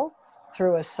renewal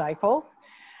through a cycle.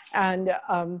 And,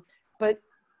 but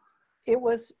it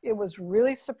was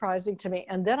really surprising to me.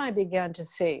 And then I began to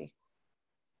see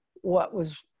what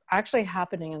was actually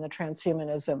happening in the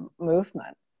transhumanism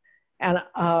movement. And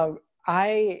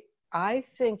I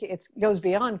think it goes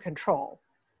beyond control.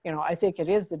 You know, I think it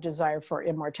is the desire for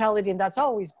immortality, and that's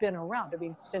always been around. I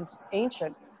mean, since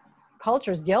ancient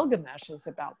cultures, Gilgamesh is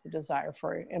about the desire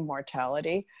for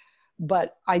immortality.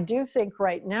 But I do think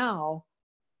right now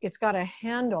it's got a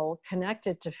handle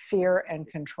connected to fear and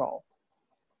control.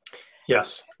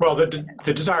 Yes. Well, the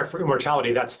desire for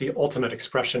immortality, that's the ultimate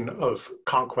expression of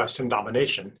conquest and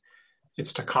domination.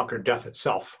 It's to conquer death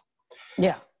itself.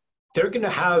 Yeah. They're going to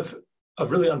have a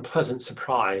really unpleasant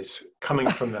surprise coming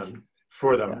from them,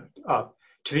 for them,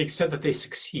 to the extent that they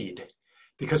succeed.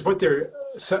 Because what they're...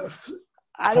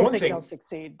 I don't think they'll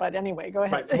succeed, but anyway, go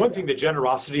ahead. Right. For one thing, the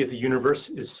generosity of the universe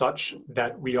is such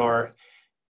that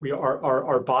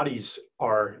our bodies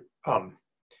are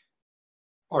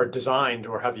designed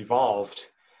or have evolved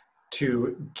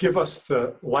to give us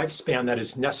the lifespan that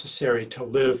is necessary to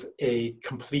live a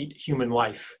complete human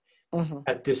life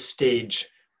at this stage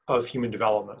of human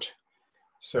development.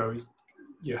 So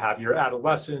you have your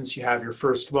adolescence, you have your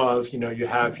first love, you know, you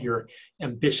have your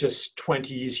ambitious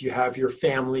 20s, you have your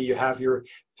family, you have your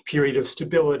period of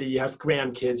stability, you have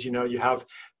grandkids, you know, you have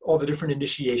all the different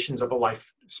initiations of a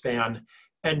lifespan,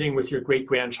 ending with your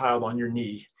great-grandchild on your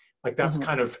knee. Like that's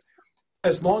kind of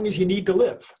as long as you need to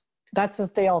live. That's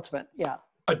the ultimate, yeah.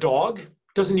 A dog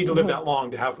doesn't need to live that long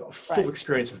to have a full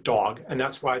experience of dog, and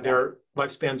that's why their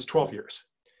lifespan's 12 years.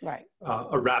 Right.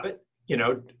 A rabbit, you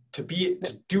know, to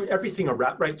do everything a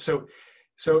rat, right? So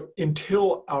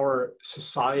until our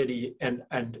society and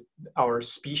our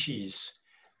species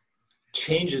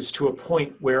changes to a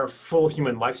point where a full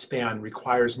human lifespan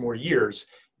requires more years,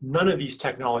 none of these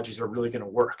technologies are really going to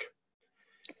work.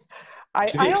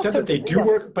 To the extent that they do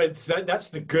work, but that's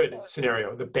the good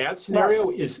scenario. The bad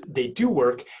scenario is they do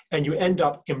work and you end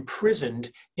up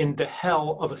imprisoned in the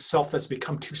hell of a self that's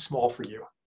become too small for you.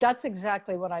 That's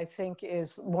exactly what I think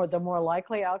is the more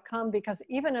likely outcome, because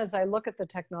even as I look at the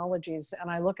technologies and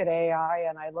I look at AI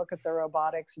and I look at the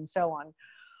robotics and so on,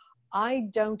 I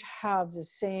don't have the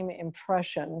same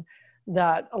impression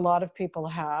that a lot of people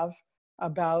have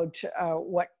about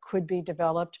what could be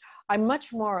developed. I'm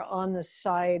much more on the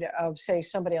side of, say,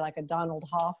 somebody like a Donald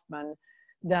Hoffman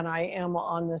than I am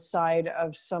on the side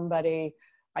of somebody,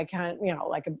 I can't, you know,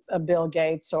 like a Bill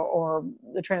Gates or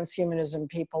the transhumanism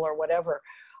people or whatever.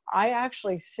 I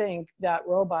actually think that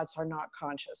robots are not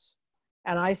conscious.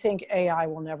 And I think AI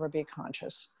will never be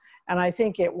conscious. And I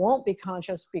think it won't be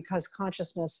conscious because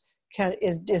consciousness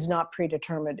is not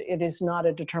predetermined. It is not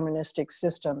a deterministic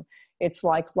system. It's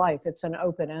like life. It's an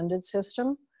open-ended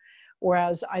system.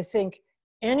 Whereas I think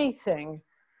anything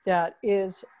that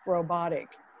is robotic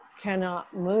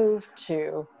cannot move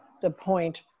to the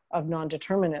point of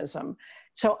non-determinism.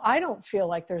 So I don't feel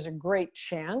like there's a great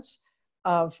chance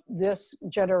of this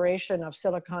generation of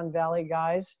Silicon Valley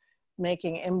guys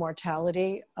making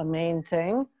immortality a main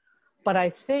thing. But I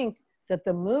think that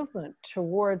the movement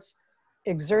towards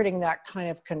exerting that kind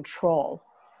of control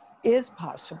is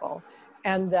possible,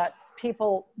 and that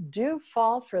people do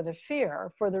fall for the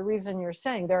fear for the reason you're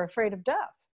saying. They're afraid of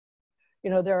death. You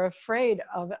know, they're afraid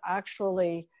of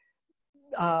actually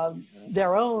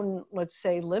their own, let's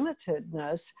say,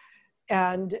 limitedness.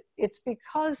 And it's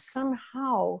because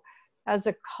somehow as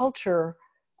a culture,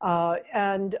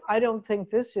 and I don't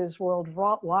think this is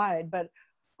worldwide, but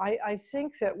I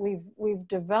think that we've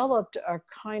developed a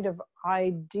kind of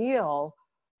ideal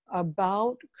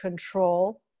about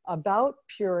control, about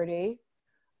purity,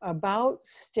 about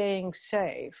staying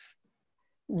safe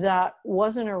that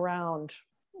wasn't around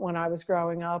when I was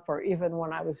growing up or even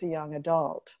when I was a young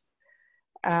adult.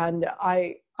 And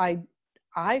I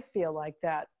feel like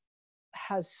that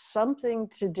has something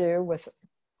to do with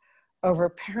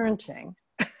overparenting.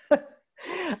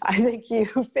 I think you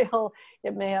feel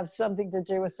it may have something to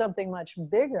do with something much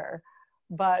bigger.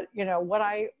 But you know what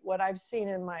I've seen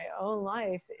in my own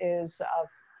life is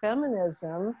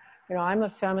feminism. You know, I'm a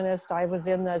feminist. I was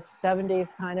in the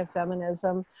 70s kind of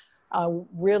feminism,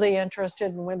 really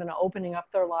interested in women opening up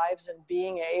their lives and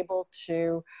being able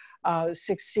to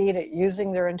succeed at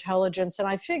using their intelligence. And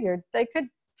I figured they could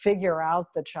figure out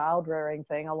the child rearing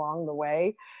thing along the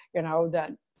way, you know,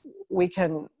 that we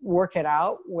can work it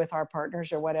out with our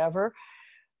partners or whatever.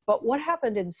 But what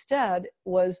happened instead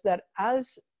was that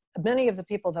as many of the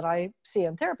people that I see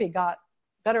in therapy got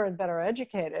better and better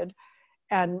educated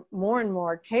and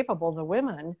more capable, the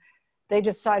women, they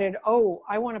decided, oh,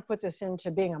 I want to put this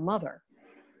into being a mother.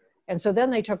 And so then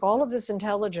they took all of this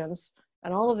intelligence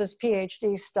and all of this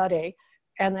PhD study,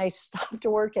 and they stopped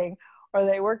working, or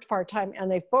they worked part-time,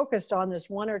 and they focused on this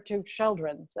 1 or 2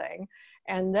 children thing.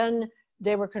 And then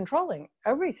they were controlling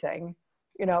everything,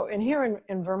 you know. And here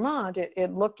in Vermont,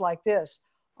 it looked like this.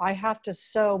 I have to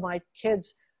sew my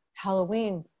kids'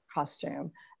 Halloween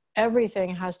costume.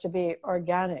 Everything has to be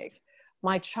organic.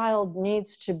 My child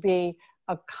needs to be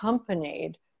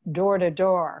accompanied door to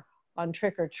door on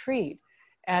trick or treat.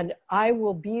 And I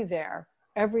will be there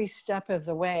every step of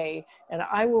the way, and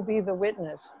I will be the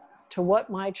witness to what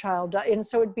my child does. And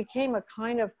so it became a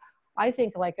kind of, I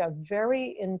think, like a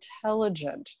very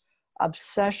intelligent,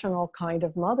 obsessional kind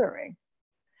of mothering.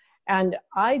 And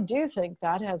I do think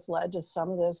that has led to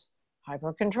some of this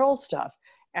hyper control stuff,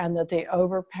 and that the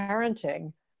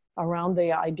over-parenting around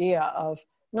the idea of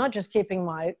not just keeping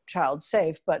my child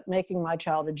safe, but making my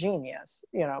child a genius,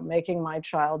 you know, making my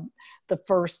child the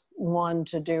first one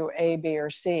to do A, B, or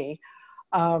C.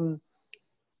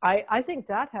 I think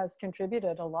that has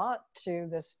contributed a lot to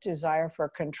this desire for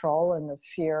control and the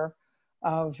fear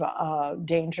of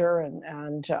danger,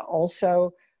 and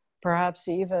also perhaps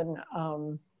even,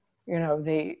 you know,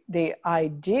 the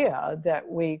idea that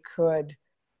we could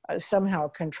somehow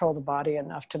control the body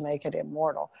enough to make it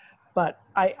immortal. But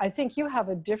I think you have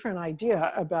a different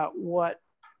idea about what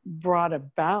brought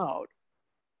about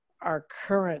our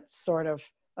current sort of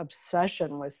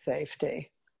obsession with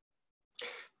safety.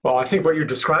 Well, I think what you're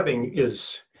describing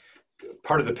is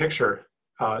part of the picture.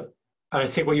 And I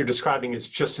think what you're describing is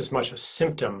just as much a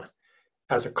symptom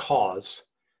as a cause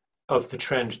of the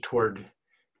trend toward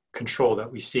control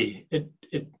that we see. It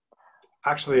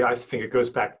actually, I think it goes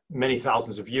back many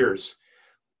thousands of years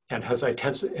and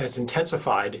has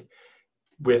intensified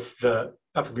with the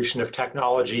evolution of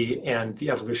technology and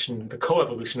the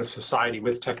co-evolution of society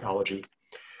with technology.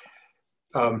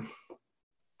 And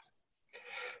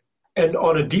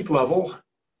on a deep level,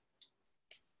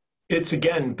 it's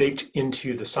again baked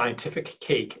into the scientific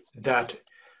cake that,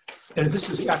 and this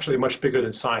is actually much bigger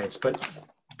than science, but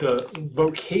the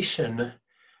location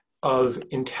of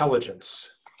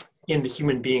intelligence in the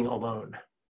human being alone,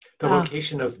 the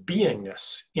location of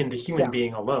beingness in the human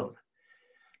being alone,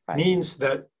 means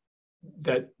that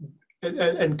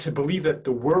and to believe that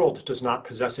the world does not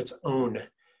possess its own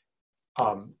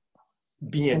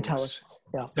beingness,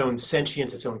 its own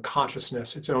sentience, its own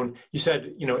consciousness, its own. You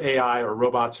said, you know, AI or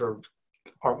robots are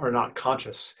not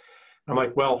conscious. I'm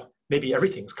like, well, maybe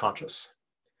everything's conscious.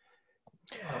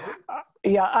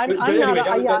 Yeah, I'm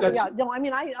anyway, not. No, I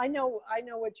mean, I know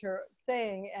what you're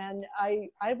saying, and I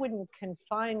wouldn't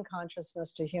confine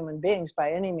consciousness to human beings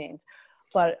by any means,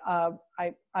 but I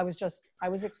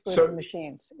was excluding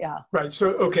machines. Yeah. Right.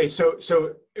 So okay.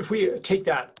 So if we take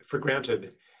that for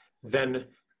granted, then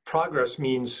progress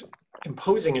means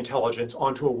imposing intelligence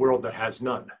onto a world that has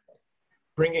none,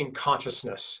 bringing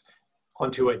consciousness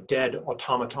onto a dead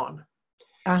automaton,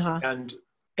 and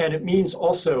it means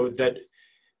also that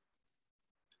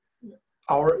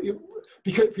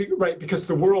because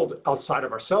the world outside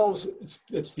of ourselves,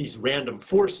 it's these random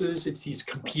forces, it's these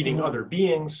competing other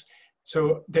beings,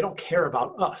 so they don't care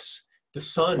about us. The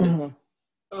sun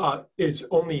is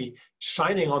only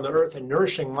shining on the earth and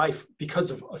nourishing life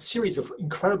because of a series of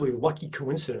incredibly lucky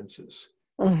coincidences.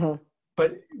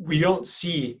 But we don't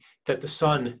see that the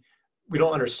sun, we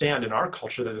don't understand in our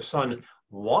culture that the sun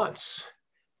wants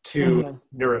to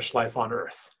nourish life on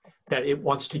earth, that it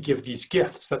wants to give these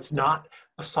gifts. That's not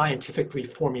a scientifically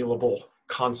formulable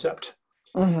concept.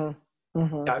 That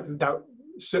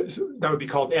would be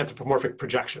called anthropomorphic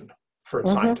projection for a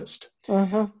scientist.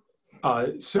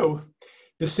 So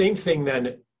the same thing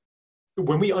then,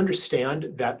 when we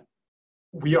understand that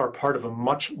we are part of a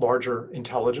much larger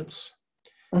intelligence,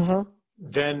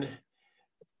 then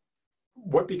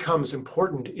what becomes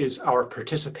important is our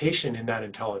participation in that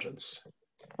intelligence.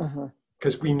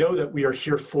 Because we know that we are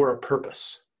here for a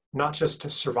purpose, not just to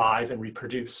survive and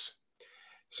reproduce.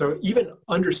 So even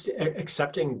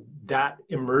accepting that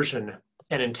immersion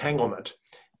and entanglement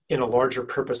in a larger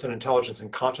purpose and intelligence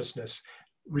and consciousness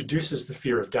reduces the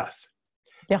fear of death.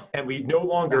 And we no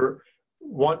longer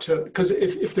want to, because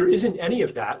if there isn't any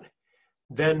of that,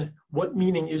 then what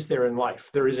meaning is there in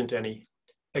life? There isn't any.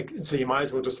 So you might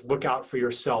as well just look out for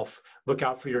yourself, look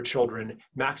out for your children,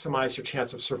 maximize your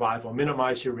chance of survival,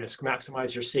 minimize your risk,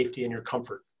 maximize your safety and your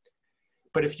comfort.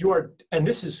 But if you are, and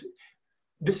this is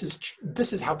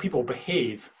how people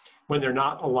behave when they're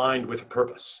not aligned with a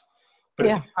purpose. But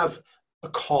if you have a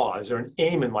cause or an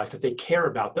aim in life that they care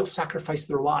about, they'll sacrifice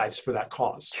their lives for that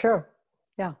cause. Sure.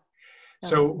 Yeah.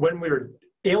 So when we're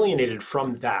alienated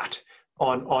from that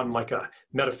on like a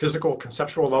metaphysical,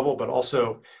 conceptual level, but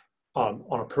also on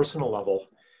a personal level,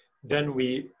 then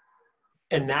we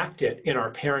enact it in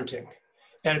our parenting.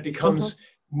 And it becomes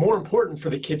more important for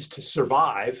the kids to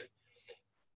survive.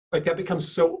 Like that becomes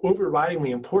so overridingly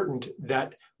important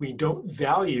that we don't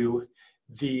value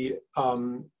the,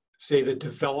 say, the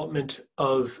development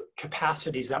of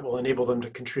capacities that will enable them to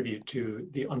contribute to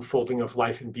the unfolding of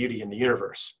life and beauty in the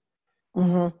universe.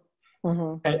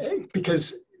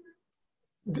 Because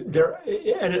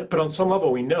but on some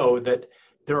level we know that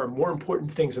there are more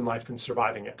important things in life than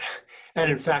surviving it.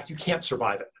 And in fact, you can't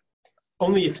survive it.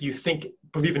 Only if you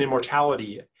believe in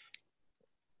immortality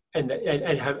and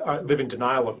live in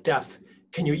denial of death,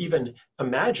 can you even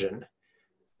imagine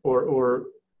or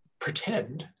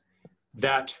pretend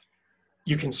that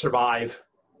you can survive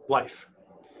life.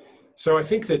 So I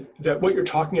think that what you're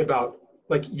talking about,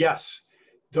 like, yes,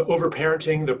 the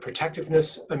overparenting, the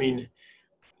protectiveness, I mean,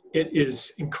 it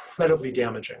is incredibly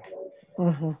damaging.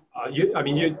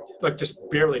 You like just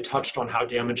barely touched on how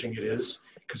damaging it is.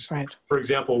 Because, for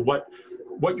example, what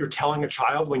you're telling a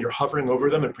child when you're hovering over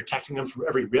them and protecting them from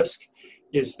every risk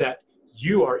is that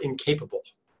you are incapable.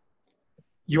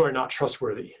 You are not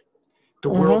trustworthy. The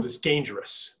world is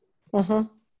dangerous.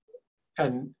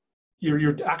 And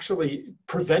you're actually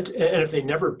and if they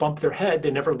never bump their head, they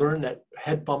never learn that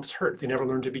head bumps hurt. They never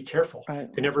learn to be careful.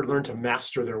 They never learn to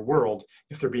master their world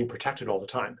if they're being protected all the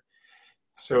time.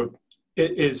 So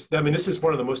it is, I mean, this is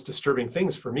one of the most disturbing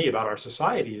things for me about our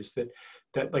society is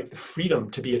that like the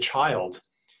freedom to be a child,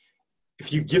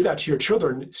 if you give that to your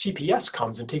children, CPS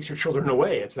comes and takes your children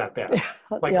away. It's that bad.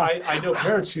 Like I know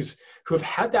parents who have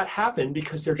had that happen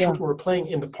because their children were playing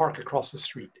in the park across the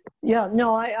street. Yeah,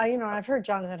 no, I've heard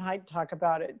Jonathan Haidt talk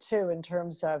about it too, in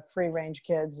terms of free range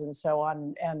kids and so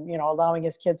on, and, allowing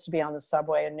his kids to be on the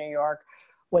subway in New York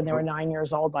when they were 9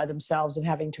 years old by themselves and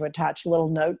having to attach a little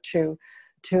note to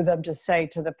them to say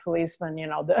to the policeman,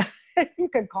 you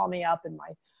could call me up and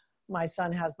my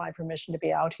son has my permission to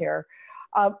be out here.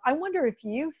 I wonder if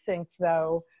you think,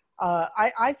 though,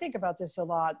 I think about this a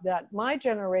lot, that my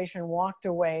generation walked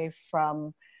away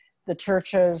from the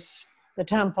churches, the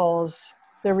temples,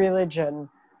 the religion,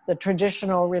 the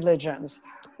traditional religions.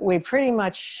 We pretty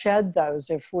much shed those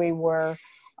if we were,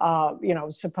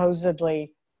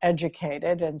 supposedly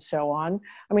educated and so on.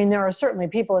 I mean, there are certainly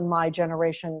people in my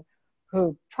generation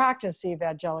who practice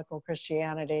evangelical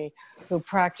Christianity, who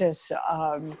practice,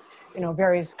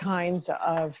 various kinds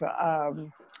of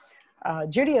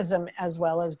Judaism as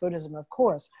well as Buddhism, of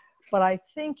course. But I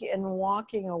think in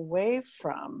walking away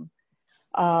from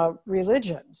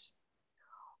religions,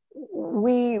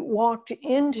 we walked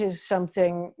into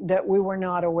something that we were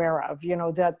not aware of,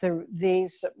 that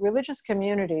these religious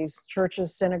communities,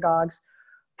 churches, synagogues,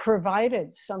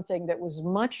 provided something that was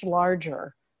much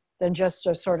larger than just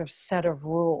a sort of set of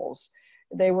rules.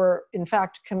 They were, in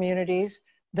fact, communities.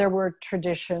 There were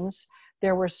traditions.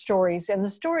 There were stories. And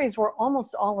the stories were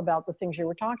almost all about the things you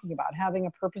were talking about, having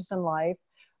a purpose in life,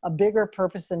 a bigger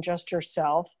purpose than just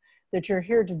yourself, that you're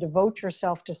here to devote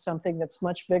yourself to something that's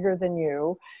much bigger than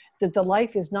you, that the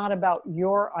life is not about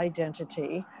your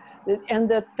identity, and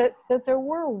that there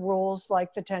were rules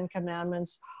like the Ten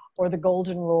Commandments or the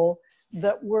Golden Rule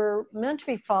that were meant to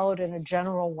be followed in a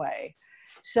general way.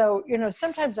 So,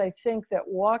 sometimes I think that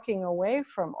walking away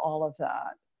from all of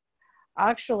that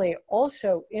actually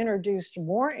also introduced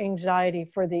more anxiety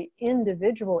for the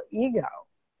individual ego,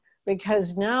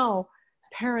 because now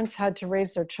parents had to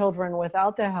raise their children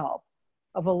without the help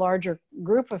of a larger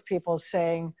group of people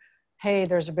saying, hey,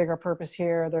 there's a bigger purpose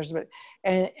here.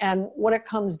 And what it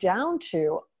comes down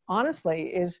to,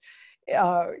 honestly, is,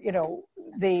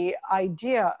 the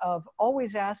idea of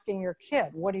always asking your kid,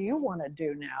 what do you want to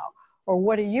do now? Or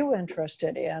what are you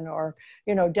interested in? Or,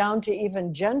 down to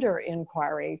even gender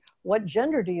inquiry. What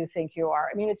gender do you think you are?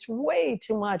 I mean, it's way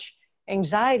too much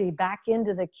anxiety back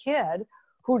into the kid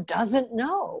who doesn't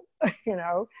know,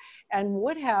 and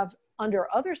would have, under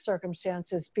other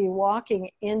circumstances, be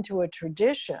walking into a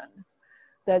tradition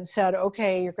that said,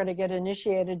 okay, you're going to get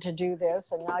initiated to do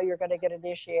this, and now you're going to get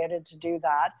initiated to do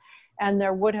that. And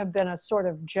there would have been a sort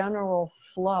of general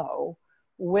flow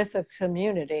with a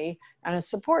community and a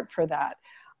support for that.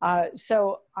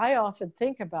 So I often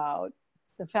think about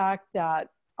the fact that,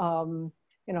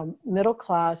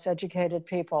 middle-class educated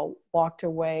people walked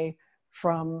away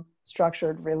from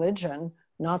structured religion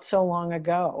not so long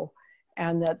ago,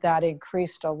 and that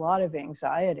increased a lot of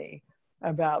anxiety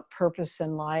about purpose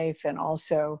in life, and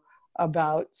also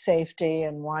about safety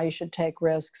and why you should take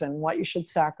risks and what you should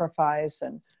sacrifice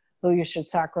and who you should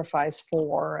sacrifice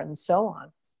for and so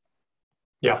on.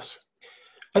 Yes.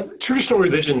 Traditional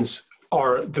religions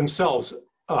are themselves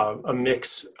a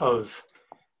mix of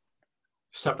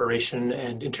separation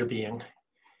and interbeing.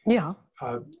 Yeah.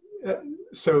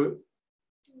 So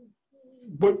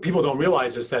what people don't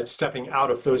realize is that stepping out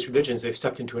of those religions, they've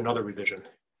stepped into another religion.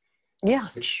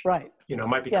 Yes, which, right.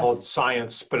 might be called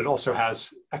science, but it also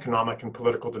has economic and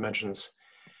political dimensions.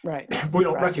 Right. We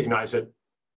don't recognize it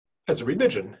as a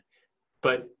religion,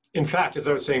 but in fact, as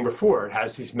I was saying before, it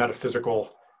has these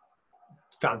metaphysical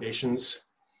foundations.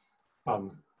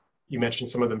 You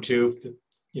mentioned some of them too.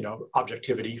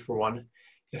 Objectivity for one.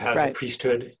 It has a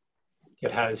priesthood.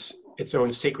 It has its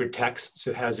own sacred texts.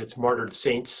 It has its martyred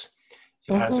saints.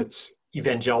 It has its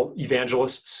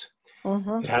evangelists.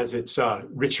 It has its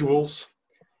rituals.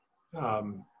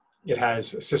 It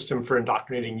has a system for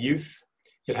indoctrinating youth.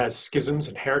 It has schisms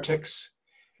and heretics.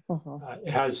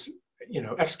 It has,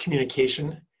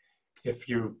 excommunication. If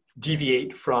you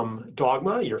deviate from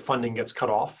dogma, your funding gets cut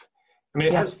off. I mean,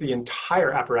 it has the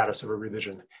entire apparatus of a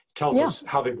religion. It tells us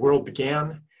how the world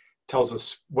began, tells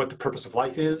us what the purpose of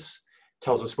life is,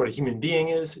 tells us what a human being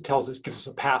is. It gives us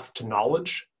a path to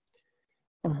knowledge.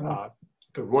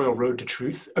 The royal road to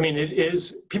truth. I mean,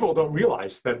 people don't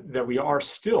realize that we are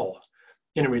still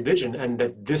in a religion, and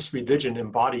that this religion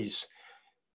embodies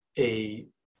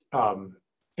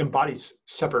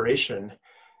separation.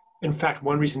 In fact,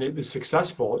 one reason it is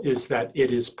successful is that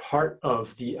it is part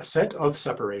of the ascent of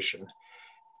separation.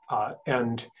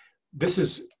 And this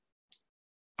is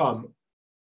part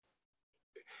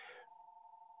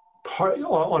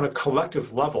on a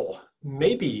collective level,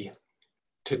 maybe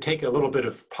to take a little bit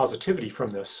of positivity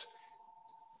from this,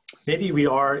 maybe we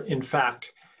are, in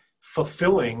fact,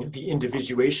 fulfilling the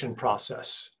individuation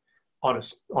process on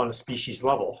a species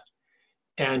level,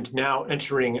 and now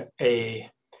entering a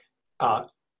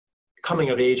coming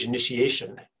of age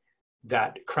initiation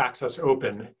that cracks us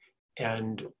open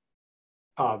and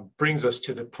brings us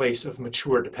to the place of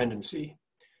mature dependency,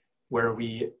 where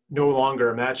we no longer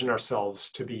imagine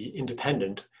ourselves to be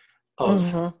independent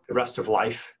of the rest of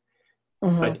life,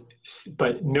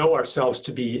 but know ourselves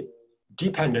to be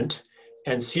dependent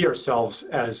and see ourselves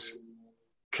as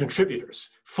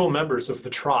contributors, full members of the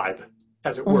tribe,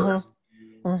 as it were.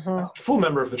 Full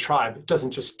member of the tribe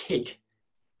doesn't just take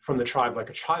from the tribe like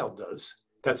a child does.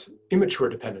 That's immature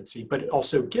dependency, but it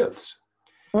also gives.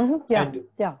 And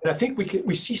I think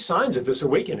we see signs of this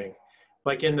awakening,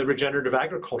 like in the regenerative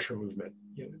agriculture movement,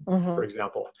 for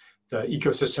example, the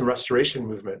ecosystem restoration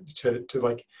movement, to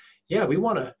we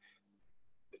want to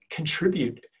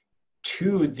contribute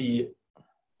to the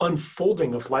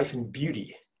unfolding of life and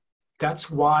beauty.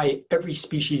 That's why every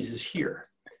species is here.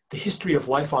 The history of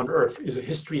life on Earth is a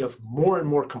history of more and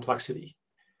more complexity,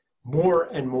 more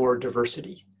and more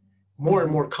diversity, more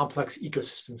and more complex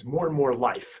ecosystems, more and more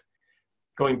life.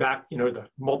 Going back, the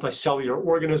multicellular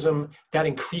organism, that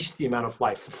increased the amount of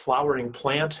life. The flowering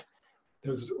plant, that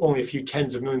was only a few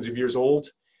tens of millions of years old.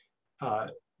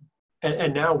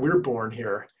 And now we're born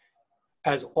here,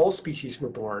 as all species were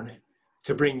born,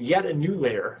 to bring yet a new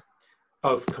layer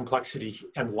of complexity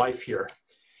and life here.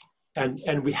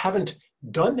 And we haven't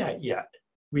done that yet.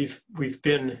 We've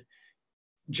been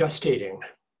gestating,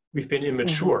 we've been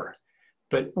immature,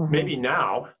 but maybe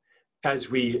now, as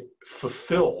we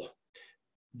fulfill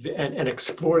and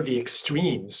explore the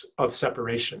extremes of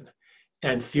separation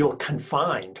and feel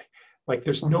confined, like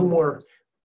there's no more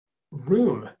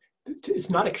room, it's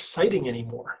not exciting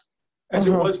anymore. As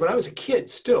it was when I was a kid,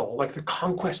 still, like the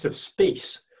conquest of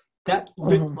space, that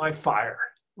lit my fire,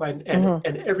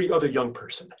 and every other young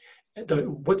person.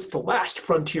 What's the last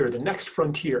frontier, the next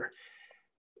frontier?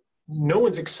 No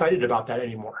one's excited about that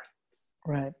anymore.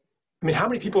 Right. I mean, how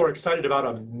many people are excited about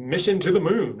a mission to the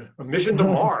moon, a mission to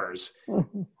Mars?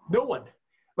 No one.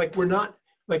 Like, we're not,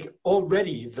 like,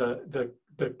 already the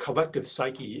collective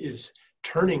psyche is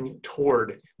turning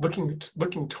toward,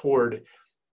 looking toward,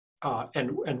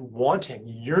 and wanting,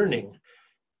 yearning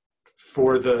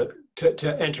for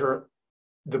to enter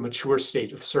the mature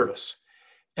state of service.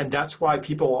 And that's why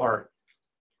people are,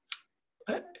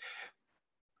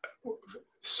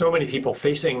 so many people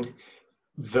facing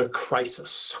the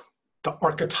crisis, the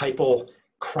archetypal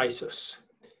crisis,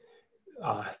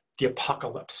 the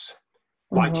apocalypse,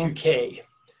 Y2K,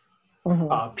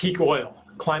 peak oil,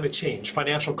 climate change,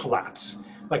 financial collapse.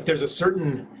 Like, there's a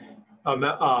certain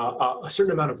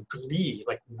amount of glee,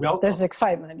 like welcome. There's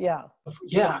excitement,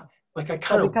 Like I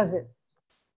kind of, because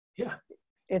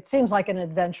it seems like an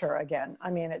adventure again. I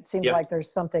mean, it seems like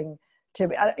there's something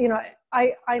You know,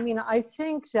 I mean, I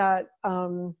think that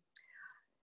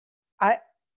I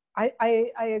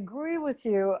agree with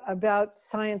you about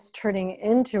science turning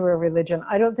into a religion.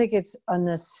 I don't think it's a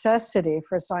necessity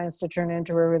for science to turn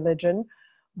into a religion,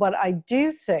 but I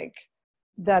do think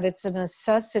that it's a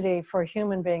necessity for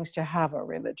human beings to have a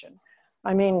religion.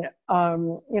 I mean,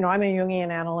 you know, I'm a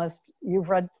Jungian analyst. You've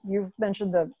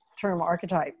mentioned the term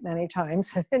archetype many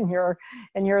times in your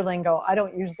lingo. I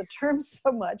don't use the term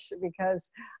so much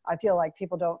because I feel like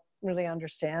people don't really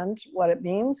understand what it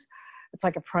means. It's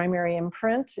like a primary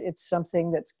imprint. It's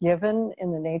something that's given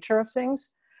in the nature of things.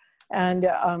 And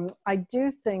I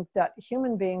do think that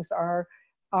human beings are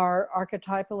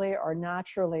archetypally or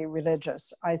naturally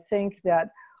religious. I think that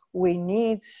we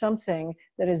need something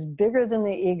that is bigger than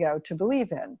the ego to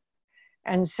believe in.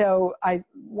 And so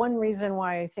one reason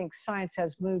why I think science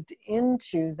has moved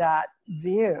into that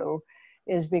view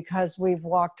is because we've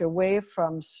walked away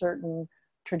from certain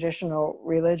traditional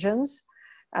religions,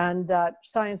 and that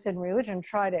science and religion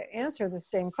try to answer the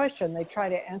same question. They try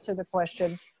to answer the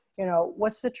question, you know,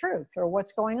 what's the truth, or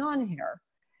what's going on here?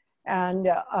 And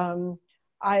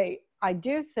I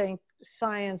do think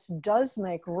science does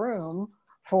make room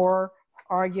for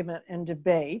argument and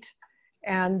debate,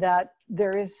 and that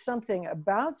there is something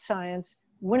about science,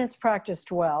 when it's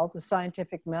practiced well, the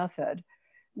scientific method,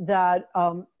 that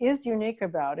is unique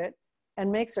about it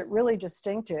and makes it really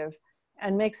distinctive,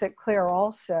 and makes it clear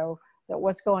also that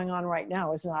what's going on right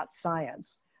now is not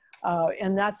science.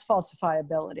 And that's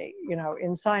falsifiability. You know,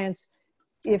 in science,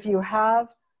 if you have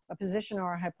a position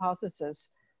or a hypothesis,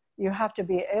 you have to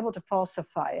be able to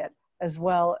falsify it as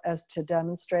well as to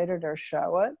demonstrate it or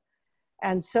show it.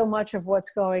 And so much of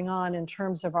what's going on in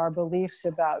terms of our beliefs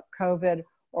about COVID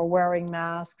or wearing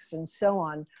masks and so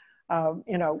on,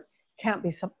 you know, can't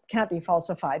be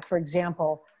falsified. For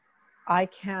example, I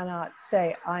cannot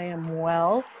say I am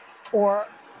well, or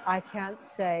I can't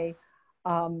say,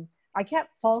 I can't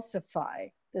falsify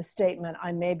the statement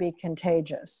I may be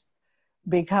contagious.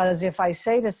 Because if I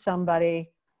say to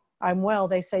somebody, I'm well,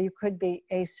 they say you could be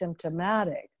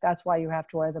asymptomatic. That's why you have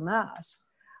to wear the mask.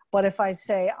 But if I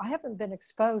say, I haven't been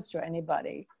exposed to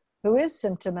anybody who is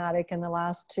symptomatic in the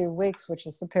last 2 weeks, which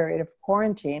is the period of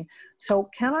quarantine, so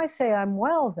can I say I'm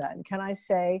well then? Can I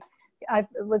say,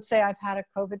 let's say I've had a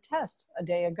COVID test a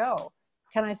day ago.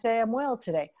 Can I say I'm well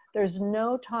today? There's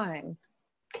no time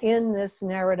in this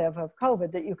narrative of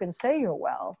COVID that you can say you're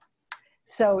well.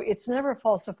 So it's never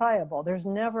falsifiable. There's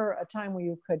never a time where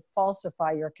you could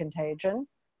falsify your contagion.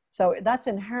 So that's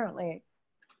inherently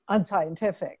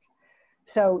unscientific.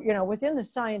 So, you know, within the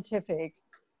scientific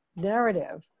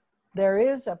narrative, there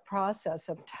is a process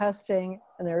of testing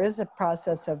and there is a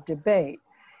process of debate.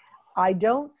 I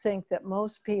don't think that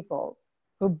most people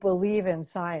who believe in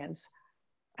science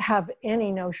have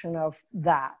any notion of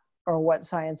that or what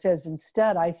science is.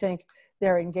 Instead, I think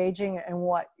they're engaging in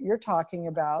what you're talking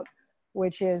about,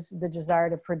 which is the desire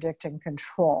to predict and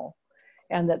control.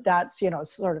 And that's, you know,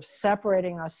 sort of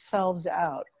separating ourselves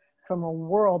out from a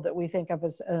world that we think of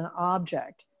as an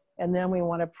object. And then we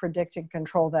want to predict and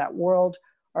control that world,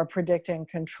 or predict and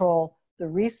control the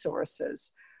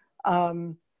resources.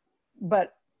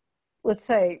 But let's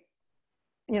say,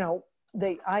 you know,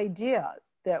 the idea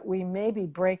that we may be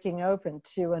breaking open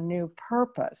to a new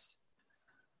purpose,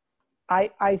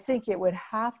 I think it would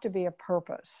have to be a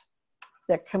purpose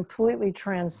that completely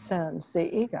transcends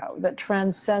the ego, that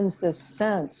transcends this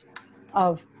sense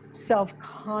of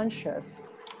self-conscious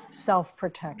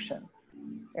self-protection.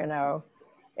 You know,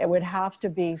 it would have to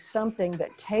be something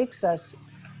that takes us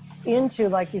into,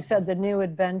 like you said, the new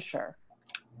adventure.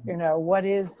 You know, what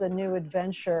is the new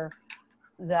adventure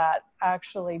that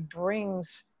actually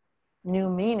brings new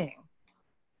meaning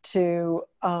to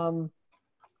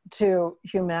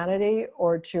humanity,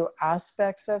 or to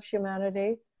aspects of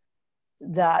humanity?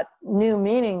 That new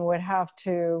meaning would have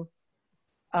to,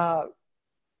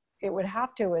 it would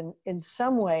have to in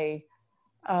some way,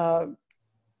 in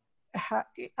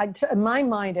my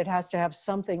mind, it has to have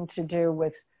something to do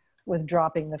with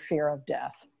dropping the fear of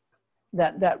death.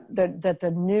 That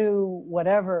the new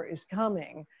whatever is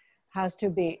coming has to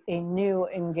be a new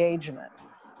engagement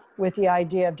with the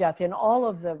idea of death. In all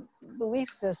of the belief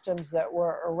systems that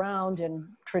were around in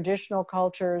traditional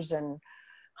cultures and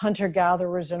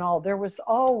hunter-gatherers and all, there was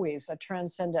always a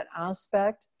transcendent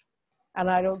aspect.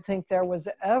 And I don't think there was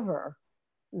ever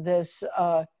this,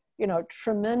 you know,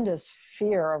 tremendous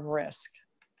fear of risk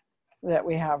that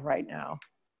we have right now.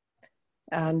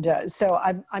 And so,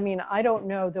 I mean, I don't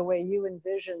know the way you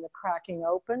envision the cracking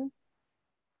open,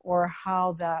 or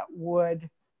how that would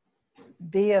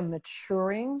be a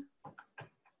maturing.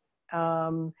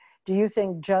 do you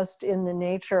think just in the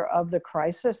nature of the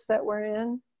crisis that we're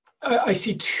in? I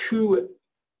see two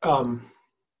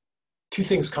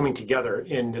things coming together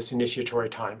in this initiatory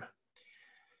time.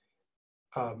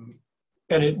 And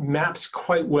it maps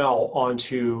quite well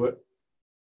onto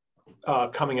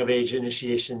coming of age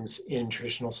initiations in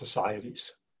traditional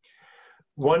societies.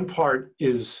 One part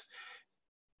is,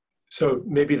 so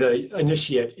maybe the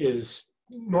initiate is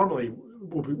normally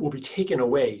will be taken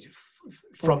away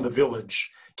from the village,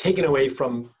 taken away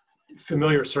from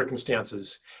familiar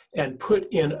circumstances, and put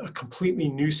in a completely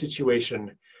new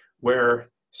situation where,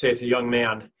 say it's a young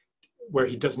man, where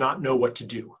he does not know what to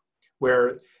do,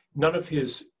 where none of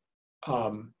his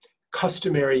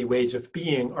customary ways of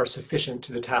being are sufficient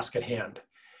to the task at hand,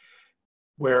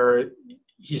 where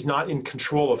he's not in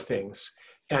control of things,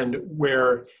 and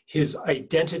where his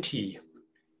identity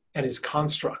and his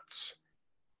constructs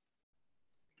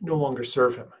no longer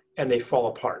serve him, and they fall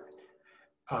apart.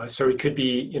 So he could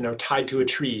be, tied to a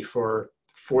tree for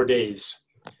 4 days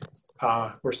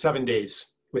or 7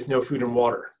 days with no food and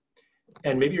water,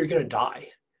 and maybe you're going to die,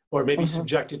 or maybe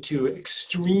subjected to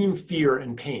extreme fear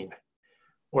and pain,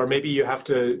 or maybe you have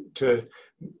to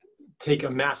take a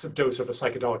massive dose of a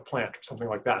psychedelic plant or something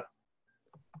like that.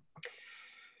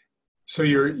 So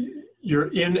you're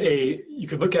in you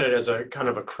could look at it as a kind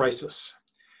of a crisis.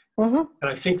 And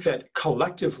I think that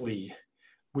collectively,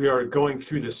 we are going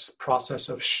through this process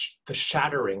of the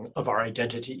shattering of our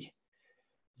identity,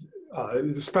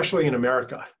 especially in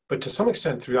America, but to some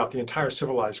extent throughout the entire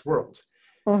civilized world.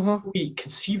 We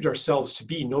conceived ourselves to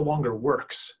be no longer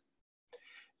works.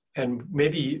 And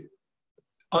maybe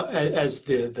as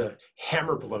the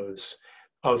hammer blows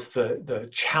of the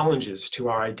challenges to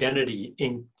our identity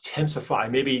intensify,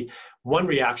 maybe one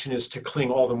reaction is to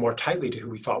cling all the more tightly to who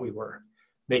we thought we were,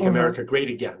 make America great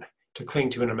again, to cling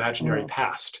to an imaginary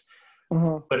past.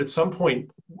 But at some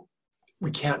point,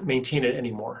 we can't maintain it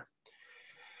anymore.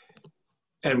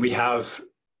 And we are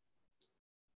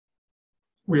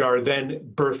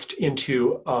then birthed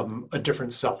into a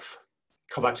different self,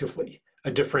 collectively,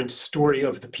 a different story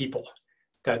of the people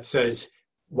that says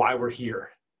why we're here,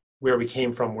 where we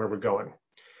came from, where we're going.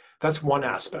 That's one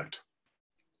aspect.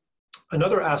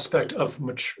 Another aspect of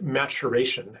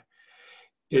maturation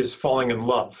is falling in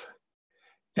love,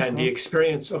 and the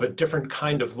experience of a different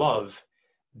kind of love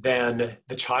than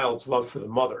the child's love for the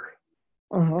mother.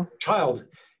 Child,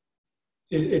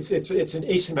 it's an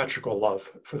asymmetrical love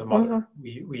for the mother.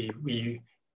 We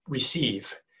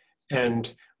receive,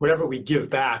 and whatever we give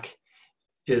back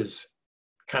is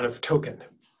kind of token.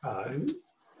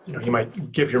 You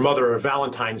might give your mother a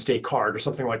Valentine's Day card or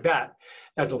something like that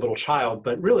as a little child,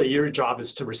 but really your job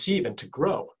is to receive and to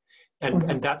grow.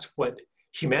 And that's what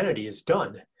humanity has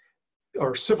done,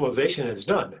 or civilization has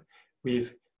done.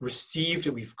 We've received,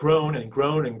 we've grown and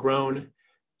grown and grown,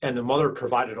 and the mother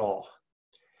provided all.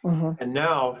 And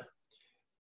now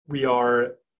we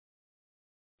are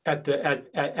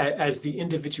as the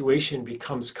individuation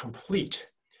becomes complete,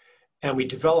 and we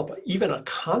develop even a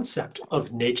concept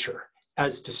of nature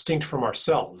as distinct from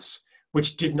ourselves,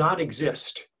 which did not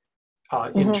exist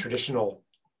in traditional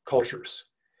cultures.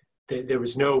 There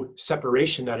was no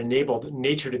separation that enabled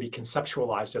nature to be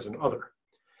conceptualized as an other.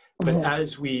 But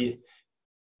as we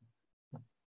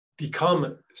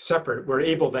become separate, we're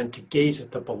able then to gaze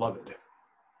at the beloved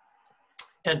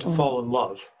and to fall in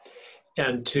love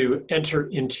and to enter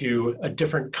into a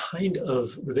different kind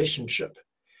of relationship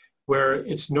where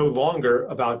it's no longer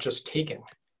about just taking,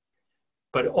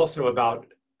 but also about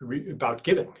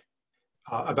giving,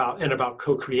 about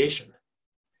co-creation.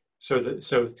 So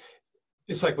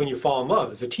it's like when you fall in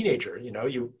love as a teenager,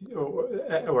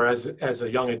 or as a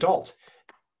young adult.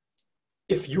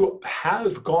 If you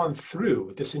have gone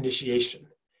through this initiation,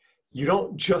 you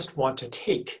don't just want to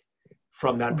take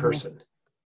from that person.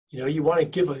 You want to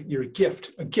give a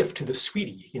gift to the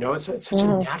sweetie. It's such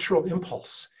a natural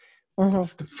impulse.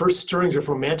 The first stirrings of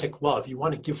romantic love, you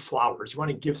want to give flowers, you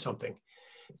want to give something.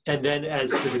 And then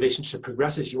as the relationship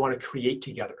progresses, you want to create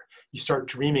together. You start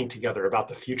dreaming together about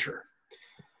the future.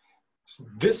 So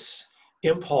this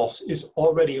impulse is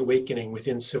already awakening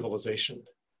within civilization.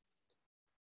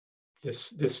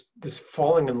 This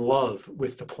falling in love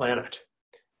with the planet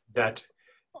that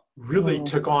really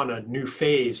took on a new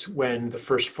phase when the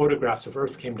first photographs of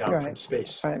Earth came down from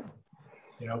space.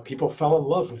 People fell in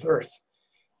love with Earth.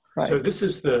 So this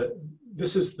is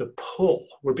the pull.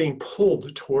 We're being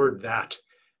pulled toward that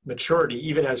maturity,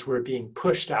 even as we're being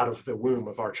pushed out of the womb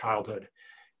of our childhood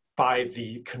by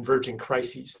the converging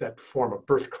crises that form a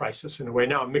birth crisis. In a way,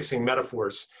 now I'm mixing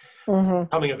metaphors,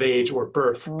 coming of age or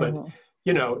birth, but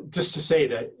just to say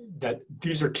that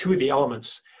these are two of the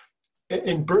elements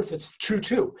in birth, it's true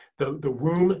too. The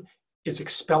womb is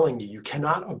expelling you. You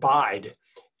cannot abide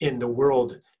in the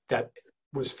world that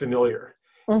was familiar.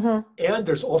 Mm-hmm. And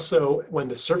there's also, when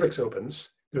the cervix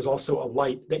opens, there's also a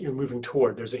light that you're moving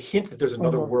toward. There's a hint that there's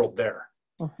another Mm-hmm. world there.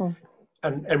 Mm-hmm.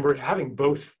 And we're having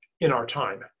both in our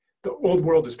time. The old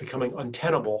world is becoming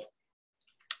untenable,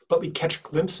 but we catch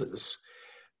glimpses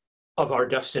of our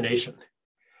destination.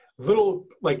 Little,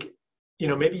 like,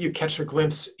 maybe you catch a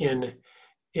glimpse in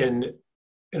an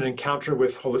encounter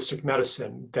with holistic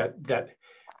medicine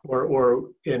or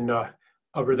in a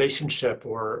relationship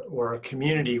or a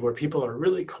community where people are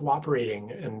really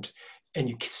cooperating and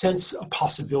you sense a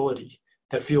possibility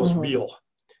that feels Mm-hmm. real.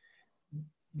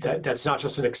 That's not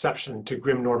just an exception to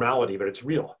grim normality, but it's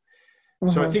real. Mm-hmm.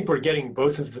 So I think we're getting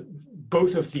both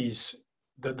of these,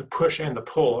 the push and the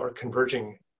pull are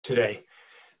converging today.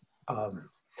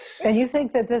 And you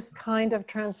think that this kind of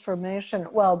transformation,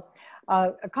 well,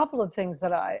 a couple of things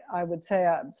that I would say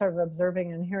I'm sort of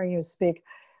observing and hearing you speak,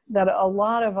 that a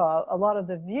lot of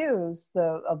the views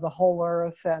of the whole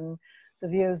earth and the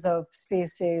views of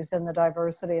species and the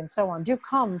diversity and so on do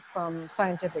come from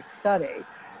scientific study.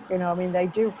 I mean, they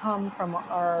do come from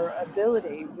our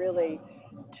ability really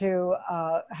to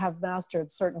have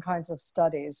mastered certain kinds of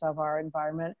studies of our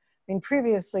environment. I mean,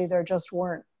 previously there just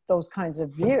weren't those kinds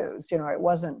of views. It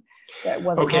wasn't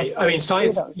okay. I mean,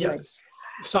 science, things.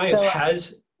 Science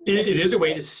it is a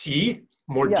way to see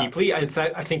more yes. deeply. In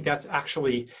fact, I think that's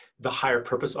actually the higher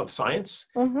purpose of science.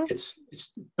 Mm-hmm.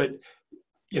 But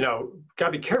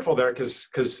gotta be careful there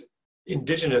because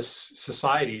indigenous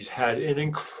societies had an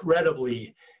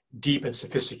incredibly deep and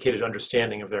sophisticated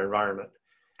understanding of their environment.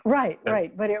 Right.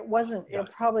 But it wasn't, it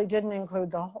probably didn't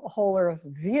include the whole earth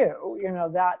view,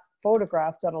 that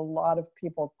photograph that a lot of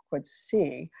people could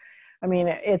see. I mean,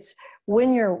 it's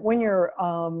when you're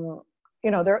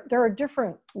there are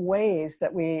different ways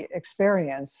that we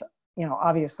experience,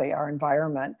 obviously our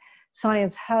environment.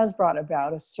 Science has brought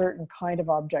about a certain kind of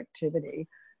objectivity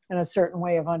and a certain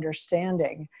way of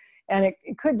understanding. And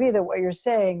it could be that what you're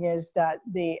saying is that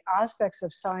the aspects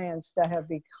of science that have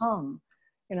become,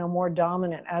 more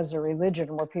dominant as a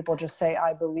religion, where people just say,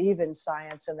 I believe in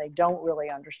science, and they don't really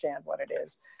understand what it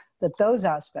is, that those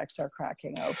aspects are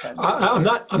cracking open. I'm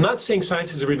not saying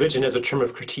science is a religion as a term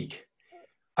of critique.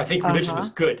 I think religion is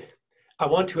good. I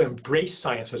want to embrace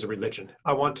science as a religion.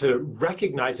 I want to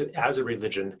recognize it as a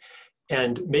religion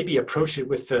and maybe approach it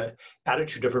with the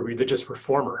attitude of a religious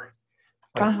reformer.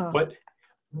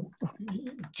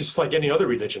 Just like any other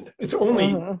religion. It's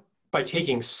only by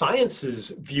taking science's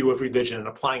view of religion and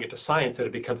applying it to science that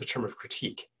it becomes a term of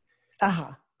critique.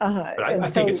 But I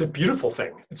think it's a beautiful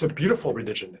thing. It's a beautiful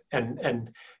religion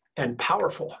and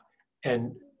powerful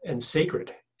and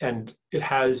sacred. And it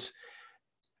has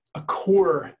a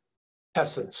core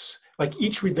essence. Like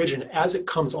each religion, as it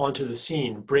comes onto the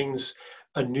scene, brings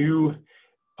a new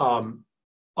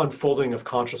unfolding of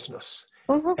consciousness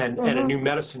and a new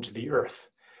medicine to the earth.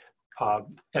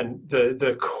 And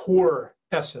the core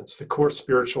essence, the core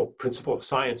spiritual principle of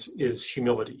science is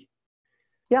humility.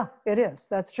 Yeah, it is.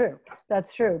 That's true.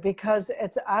 That's true. Because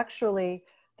it's actually,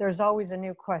 there's always a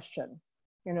new question.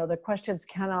 The questions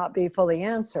cannot be fully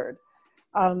answered.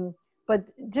 But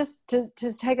just to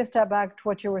take a step back to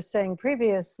what you were saying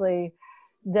previously,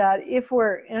 that if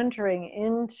we're entering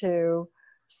into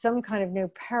some kind of new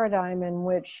paradigm in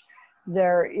which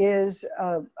there is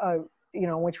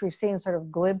which we've seen sort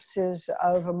of glimpses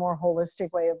of a more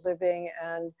holistic way of living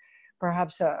and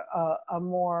perhaps a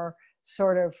more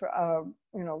sort of,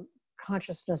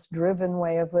 consciousness-driven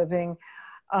way of living.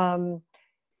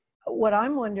 What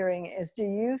I'm wondering is, do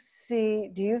you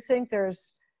think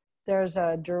there's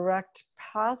a direct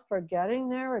path for getting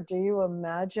there, or do you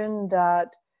imagine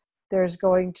that there's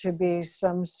going to be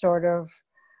some sort of,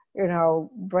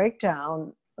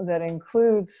 breakdown that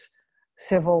includes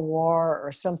civil war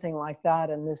or something like that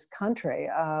in this country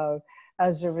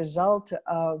as a result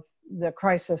of the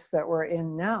crisis that we're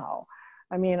in now?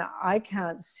 I mean, I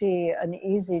can't see an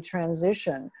easy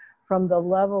transition from the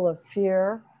level of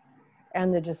fear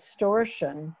and the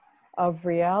distortion of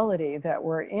reality that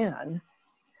we're in.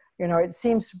 It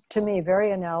seems to me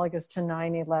very analogous to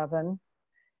 9/11,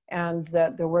 and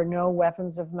that there were no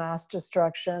weapons of mass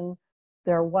destruction.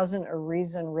 There wasn't a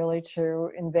reason really to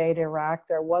invade Iraq.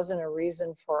 There wasn't a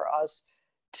reason for us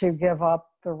to give up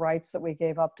the rights that we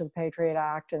gave up to the Patriot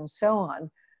Act and so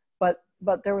on.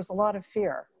 But there was a lot of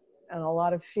fear, and a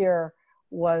lot of fear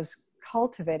was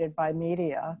cultivated by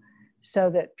media so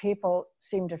that people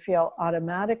seem to feel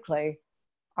automatically,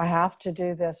 I have to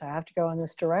do this, I have to go in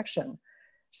this direction.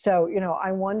 So,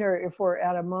 I wonder if we're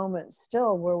at a moment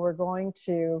still where we're going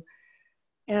to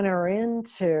enter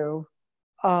into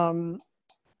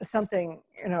something,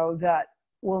 that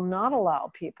will not allow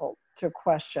people to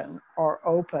question or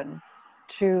open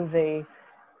to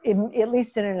at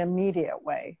least in an immediate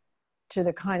way, to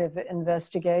the kind of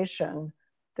investigation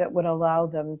that would allow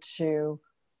them to,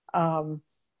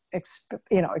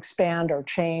 expand or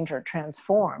change or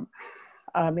transform.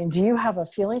 I mean, do you have a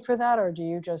feeling for that, or do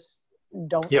you just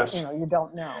don't, Yes. you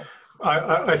don't know?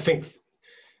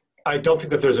 I don't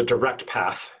think that there's a direct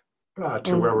path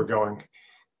to where we're going.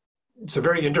 It's a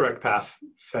very indirect path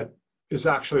that is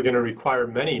actually going to require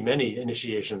many, many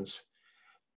initiations.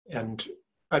 And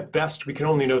at best, we can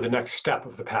only know the next step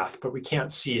of the path, but we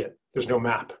can't see it. There's no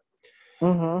map.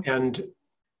 And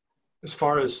as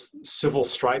far as civil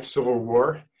strife, civil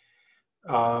war,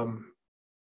 I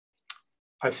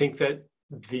think that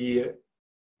the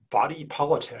body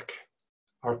politic,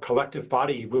 our collective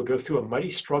body, will go through a mighty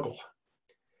struggle,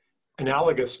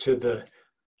 analogous to the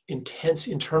intense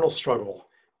internal struggle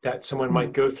that someone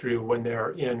might go through when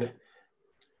they're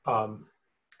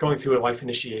going through a life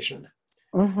initiation,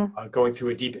 going through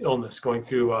a deep illness, going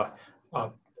through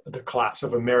the collapse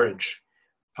of a marriage,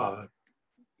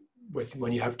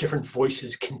 when you have different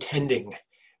voices contending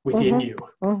within you,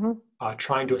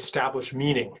 trying to establish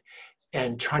meaning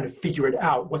and trying to figure it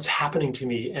out, what's happening to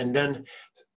me. And then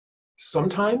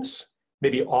sometimes,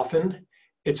 maybe often,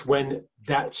 it's when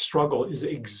that struggle is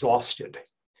exhausted.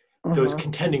 Those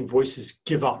contending voices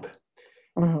give up,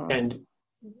 and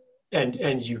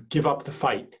you give up the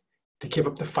fight. To give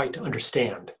up the fight to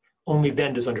understand. Only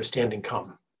then does understanding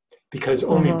come, because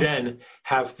only then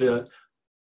have the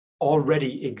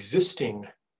already existing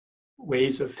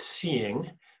ways of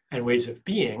seeing and ways of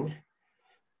being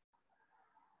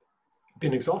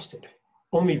been exhausted.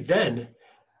 Only then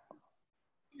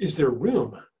is there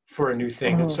room for a new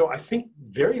thing. And so I think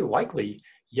very likely,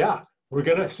 we're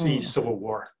going to see civil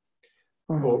war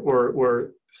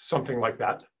or something like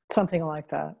that. Something like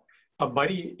that. A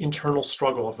mighty internal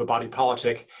struggle of the body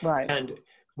politic. Right. And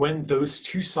when those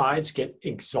two sides get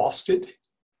exhausted,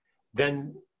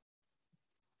 then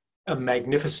a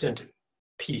magnificent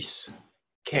peace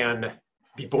can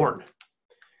be born.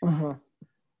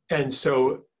 And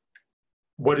so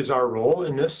what is our role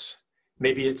in this?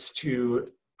 Maybe it's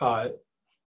to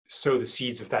sow the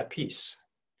seeds of that peace.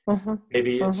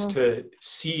 Maybe it's to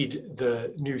seed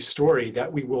the new story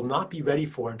that we will not be ready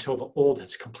for until the old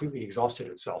has completely exhausted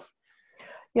itself.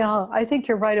 Yeah, I think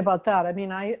you're right about that. I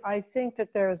mean, I think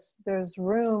that there's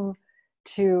room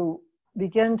to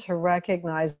begin to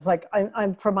recognize, like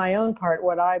I'm for my own part,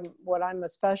 what I'm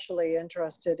especially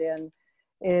interested in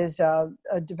is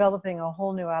developing a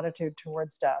whole new attitude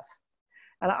towards death.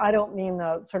 And I don't mean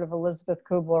the sort of Elizabeth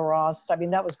Kubler-Ross. I mean,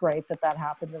 that was great that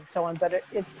happened and so on, but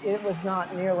it was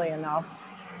not nearly enough.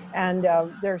 And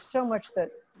there's so much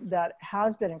that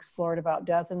has been explored about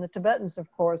death. And the Tibetans, of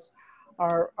course,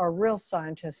 are real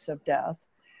scientists of death.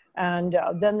 And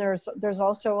then there's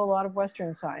also a lot of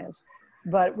Western science.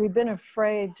 But we've been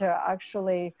afraid to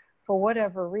actually, for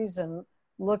whatever reason,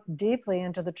 look deeply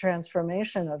into the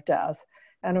transformation of death.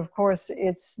 And of course,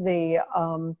 it's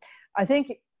I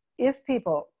think if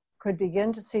people could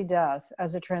begin to see death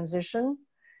as a transition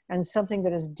and something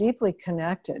that is deeply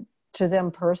connected to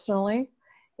them personally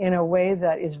in a way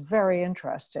that is very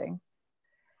interesting,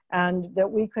 and that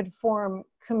we could form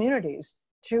communities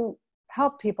to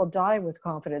help people die with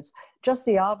confidence, just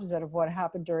the opposite of what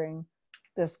happened during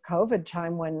this COVID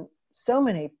time, when so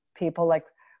many people, like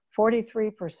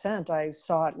 43% I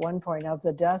saw at one point of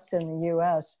the deaths in the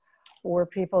US were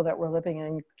people that were living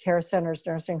in care centers,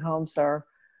 nursing homes, or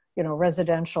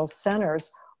residential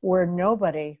centers where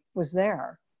nobody was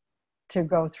there to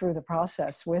go through the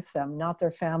process with them, not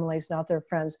their families, not their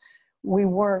friends. We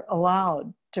weren't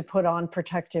allowed to put on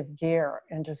protective gear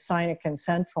and to sign a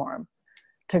consent form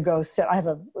to go sit. I have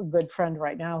a good friend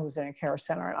right now who's in a care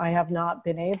center, and I have not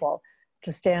been able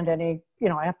to stand any,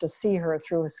 I have to see her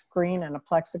through a screen and a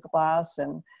plexiglass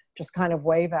and just kind of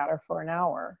wave at her for an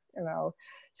hour,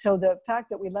 So the fact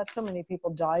that we let so many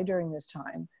people die during this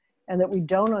time, and that we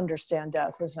don't understand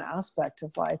death as an aspect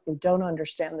of life, we don't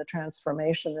understand the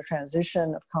transformation, the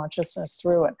transition of consciousness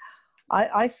through it.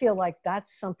 I feel like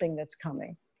that's something that's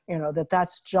coming,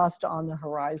 that's just on the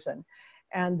horizon,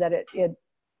 and that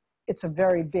it's a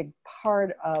very big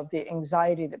part of the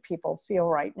anxiety that people feel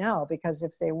right now, because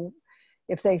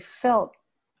if they felt,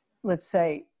 let's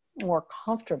say, more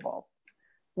comfortable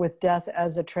with death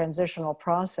as a transitional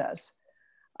process,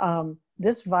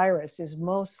 this virus is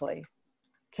mostly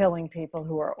killing people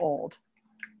who are old.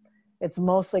 It's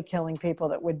mostly killing people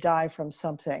that would die from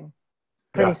something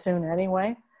pretty soon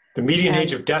anyway. The median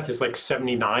age of death is like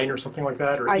 79 or something like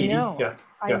that, or 80. I know. Yeah.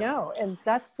 I know. And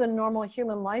that's the normal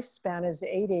human lifespan is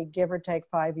 80, give or take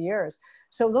 5 years.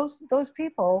 So those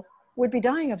people would be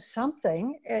dying of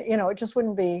something, you know, it just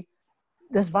wouldn't be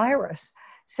this virus.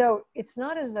 So it's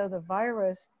not as though the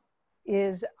virus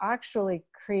is actually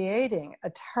creating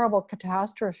a terrible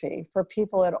catastrophe for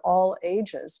people at all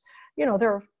ages. You know,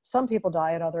 there are some people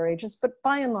die at other ages, but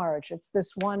by and large, it's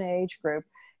this one age group.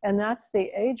 And that's the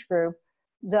age group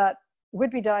that would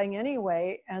be dying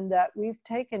anyway, and that we've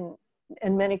taken,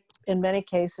 in many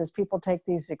cases, people take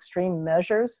these extreme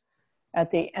measures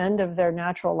at the end of their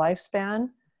natural lifespan,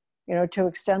 you know, to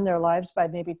extend their lives by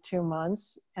maybe 2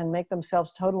 months and make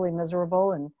themselves totally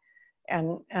miserable. And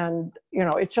you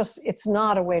know, it's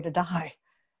not a way to die.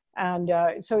 And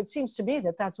so it seems to me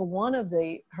that that's one of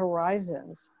the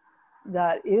horizons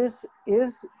that is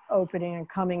opening and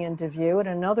coming into view. And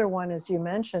another one, as you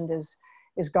mentioned, is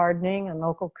gardening and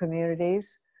local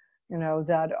communities, you know,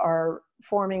 that are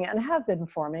forming and have been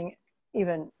forming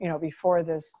even, you know, before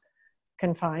this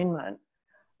confinement.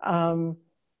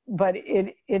 But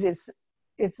it's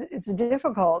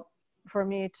difficult for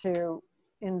me to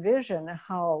envision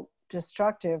how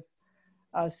destructive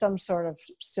some sort of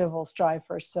civil strife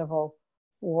or civil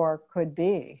war could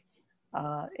be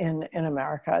in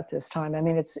America at this time. I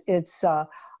mean,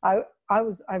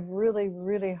 I've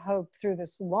really hoped through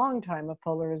this long time of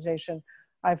polarization,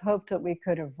 I've hoped that we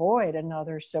could avoid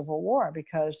another civil war,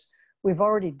 because we've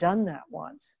already done that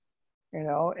once, you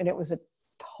know, and it was a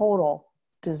total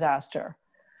disaster.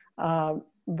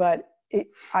 But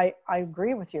I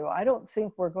agree with you. I don't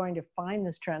think we're going to find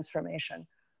this transformation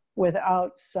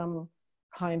without some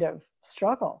kind of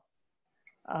struggle.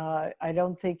 I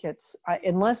don't think it's,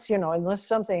 unless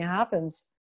something happens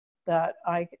that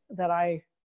I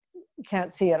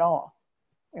can't see at all,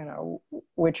 you know,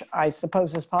 which I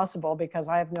suppose is possible because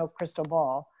I have no crystal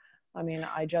ball. I mean,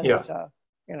 I just,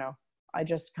 you know, I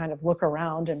just kind of look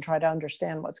around and try to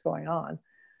understand what's going on.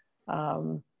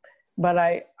 But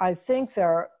I think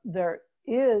there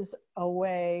is a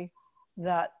way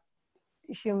that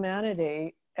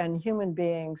humanity and human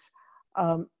beings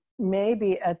may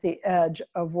be at the edge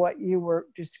of what you were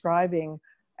describing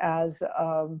as,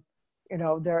 you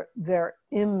know, their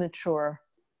immature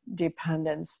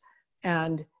dependence,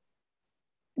 and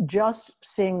just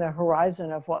seeing the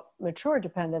horizon of what mature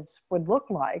dependence would look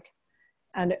like.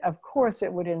 And of course,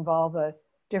 it would involve a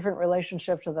different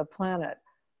relationship to the planet.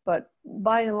 But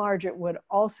by and large, it would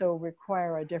also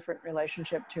require a different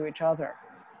relationship to each other,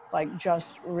 like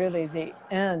just really the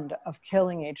end of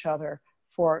killing each other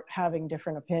for having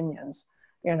different opinions.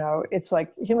 You know, it's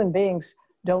like human beings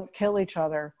don't kill each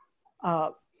other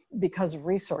because of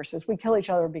resources. We kill each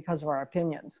other because of our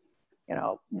opinions, you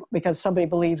know, because somebody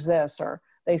believes this or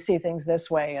they see things this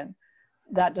way and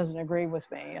that doesn't agree with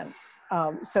me. And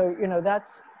so, you know,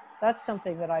 that's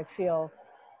something that I feel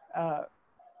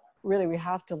really we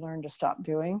have to learn to stop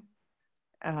doing.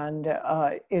 And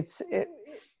it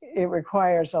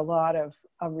requires a lot of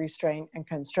restraint and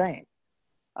constraint.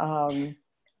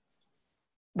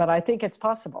 But I think it's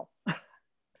possible.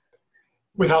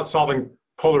 Without solving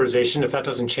polarization, if that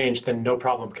doesn't change, then no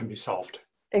problem can be solved.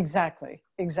 Exactly.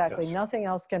 Yes. Nothing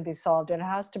else can be solved. It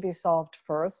has to be solved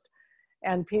first.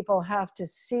 And people have to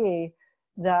see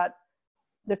that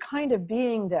the kind of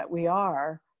being that we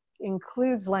are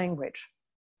includes language.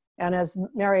 And as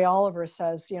Mary Oliver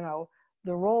says, you know,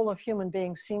 the role of human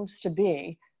beings seems to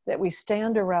be that we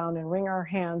stand around and wring our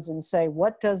hands and say,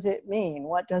 what does it mean?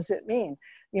 What does it mean?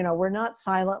 You know, we're not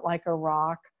silent like a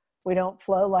rock. We don't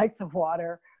flow like the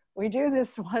water. We do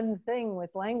this one thing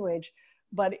with language,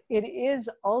 but it is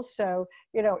also,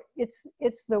 you know,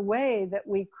 it's the way that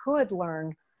we could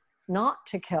learn not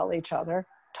to kill each other,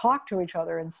 talk to each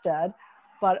other instead.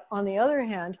 But on the other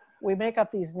hand, we make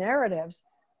up these narratives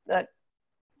that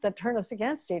turn us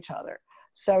against each other.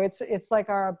 So it's like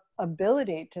our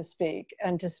ability to speak,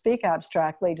 and to speak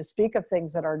abstractly, to speak of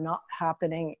things that are not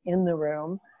happening in the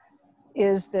room,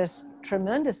 is this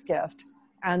tremendous gift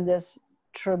and this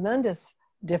tremendous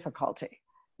difficulty.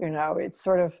 You know, it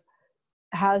sort of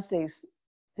has these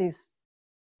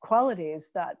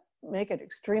qualities that make it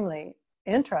extremely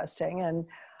interesting.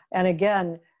 And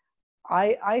again,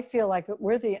 I feel like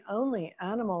we're the only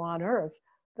animal on Earth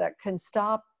that can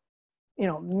stop, you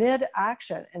know,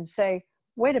 mid-action and say,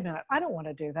 wait a minute, I don't want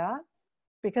to do that,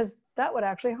 because that would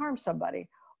actually harm somebody,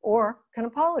 or can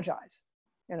apologize,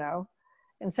 you know.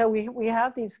 And so we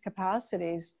have these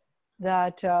capacities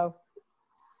that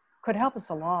could help us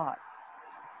a lot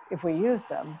if we use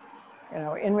them, you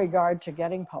know, in regard to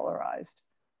getting polarized.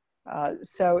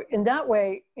 So in that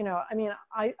way, you know, I mean,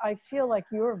 I feel like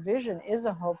your vision is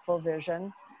a hopeful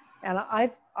vision, And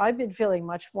I've been feeling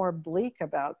much more bleak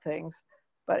about things.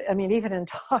 But I mean, even in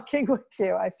talking with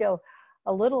you, I feel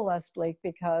a little less bleak,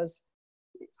 because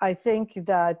I think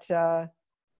that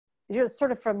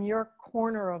sort of from your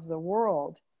corner of the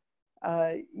world,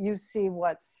 you see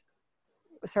what's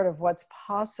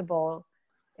possible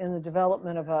in the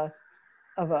development of a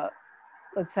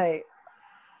let's say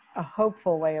a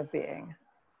hopeful way of being.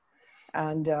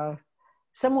 And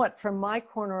somewhat from my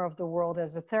corner of the world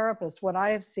as a therapist, what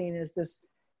I have seen is this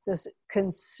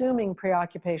consuming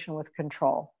preoccupation with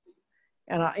control.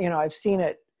 And I've seen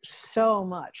it so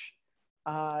much.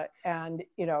 And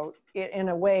in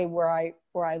a way where I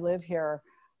live here,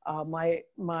 I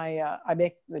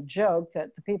make the joke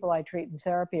that the people I treat in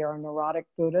therapy are neurotic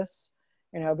Buddhists,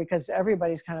 because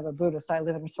everybody's kind of a Buddhist. I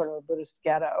live in sort of a Buddhist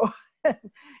ghetto.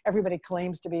 Everybody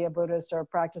claims to be a Buddhist or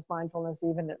practice mindfulness,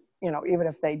 even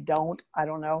if they don't. I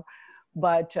don't know,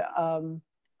 but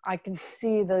I can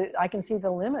see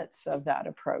the limits of that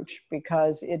approach,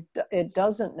 because it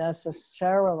doesn't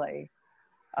necessarily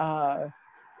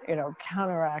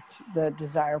counteract the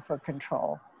desire for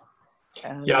control.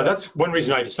 And, yeah, that's one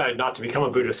reason I decided not to become a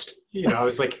Buddhist. I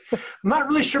was like, I'm not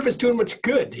really sure if it's doing much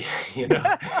good.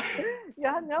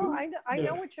 Yeah, no, I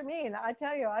know what you mean. I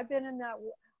tell you, I've been in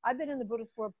the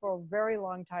Buddhist world for a very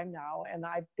long time now, and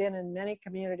I've been in many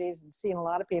communities and seen a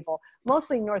lot of people,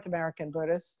 mostly North American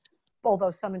Buddhists,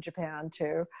 although some in Japan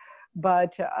too.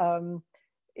 But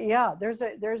yeah,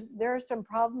 there are some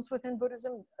problems within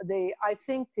Buddhism. I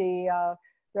think there are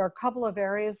a couple of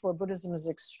areas where Buddhism is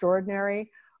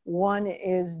extraordinary. One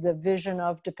is the vision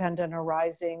of dependent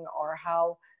arising, or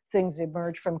how things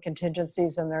emerge from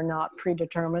contingencies and they're not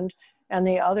predetermined. And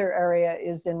the other area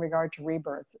is in regard to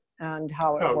rebirth and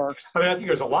how it works. I mean, I think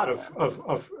there's a lot of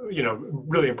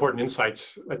really important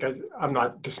insights. Like I'm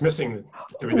not dismissing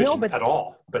the religion at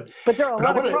all, but there are a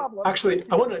lot of problems. Actually,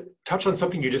 I want to touch on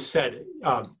something you just said.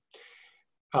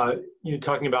 You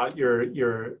talking about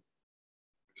your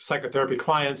psychotherapy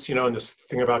clients, and this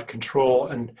thing about control.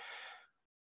 And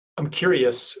I'm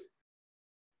curious,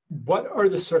 what are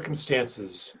the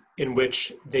circumstances in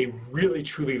which they really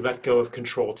truly let go of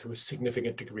control to a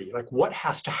significant degree? Like, what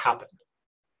has to happen?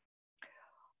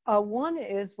 One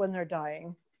is when they're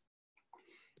dying.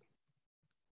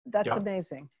 That's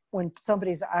amazing. When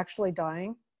somebody's actually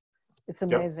dying, it's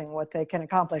amazing what they can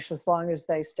accomplish as long as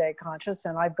they stay conscious.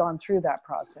 And I've gone through that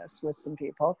process with some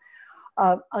people.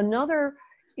 Another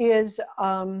is,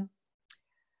 I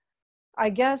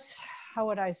guess, how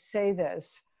would I say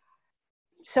this?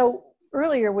 So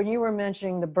earlier when you were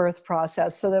mentioning the birth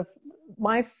process, so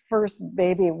my first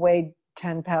baby weighed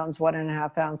 10 pounds,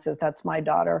 1.5 ounces. That's my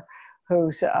daughter,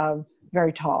 who's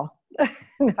very tall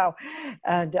now.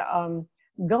 And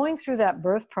going through that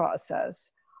birth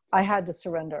process, I had to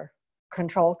surrender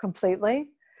control completely,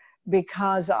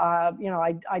 because I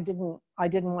didn't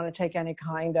want to take any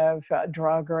kind of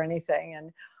drug or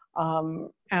anything.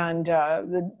 And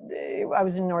I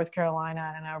was in North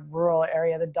Carolina in a rural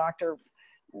area. The doctor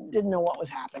didn't know what was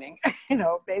happening.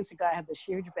 Basically I had this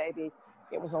huge baby.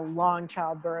 It was a long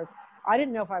childbirth. I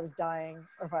didn't know if I was dying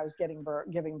or if I was giving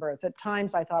birth. At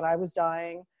times I thought I was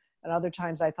dying, and other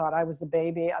times I thought I was the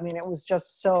baby. I mean, it was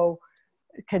just so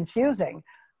confusing.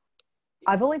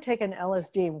 I've only taken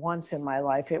LSD once in my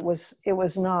life. It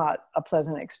was not a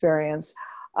pleasant experience,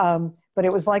 but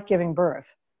it was like giving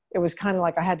birth. It was kind of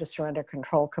like I had to surrender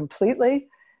control completely.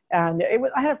 And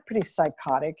I had a pretty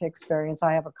psychotic experience.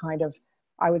 I have a kind of,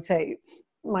 I would say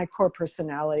my core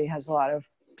personality has a lot of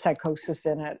psychosis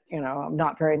in it. I'm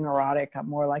not very neurotic. I'm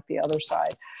more like the other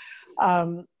side.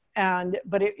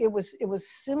 But it was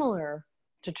similar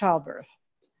to childbirth.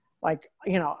 Like,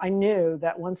 I knew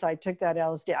that once I took that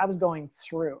LSD, I was going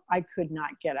through. I could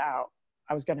not get out.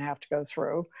 I was going to have to go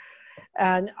through.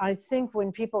 And I think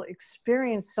when people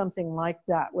experience something like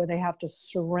that, where they have to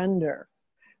surrender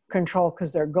control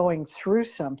because they're going through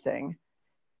something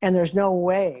and there's no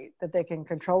way that they can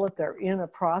control it, they're in a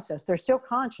process. They're still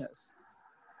conscious,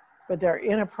 but they're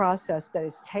in a process that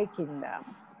is taking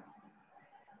them.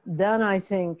 Then I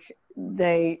think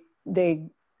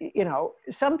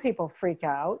some people freak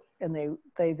out and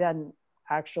they then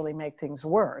actually make things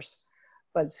worse,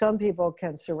 but some people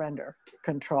can surrender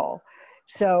control.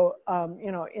 So,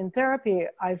 in therapy,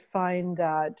 I find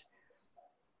that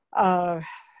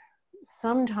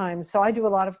sometimes, so I do a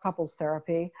lot of couples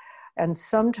therapy, and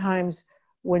sometimes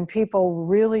when people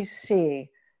really see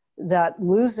that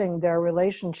losing their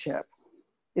relationship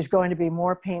is going to be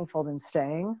more painful than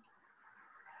staying,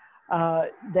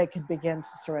 they can begin to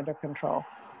surrender control.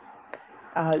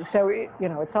 So,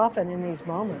 it's often in these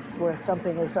moments where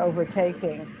something is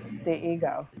overtaking the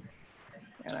ego.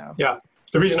 Yeah.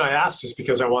 the reason I asked is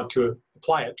because I want to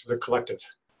apply it to the collective.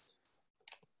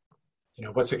 You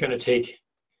know, what's it going to take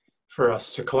for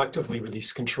us to collectively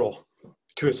release control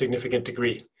to a significant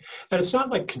degree? And it's not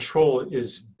like control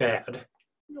is bad,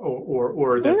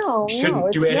 or that we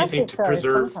shouldn't do anything to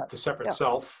preserve the separate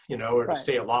self, you know, or to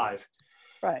stay alive.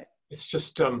 Right. It's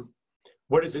just,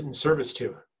 what is it in service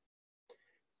to?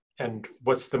 And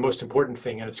what's the most important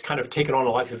thing? And it's kind of taken on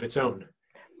a life of its own.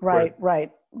 Right.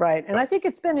 And I think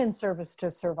it's been in service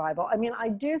to survival. I mean, I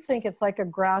do think it's like a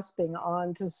grasping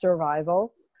on to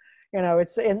survival. You know,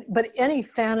 but any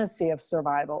fantasy of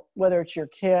survival, whether it's your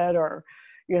kid or,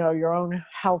 you know, your own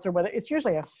health or whether, it's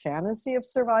usually a fantasy of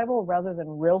survival rather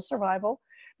than real survival,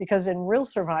 because in real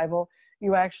survival,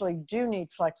 you actually do need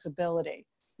flexibility.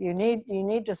 You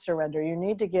need to surrender. You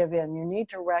need to give in. You need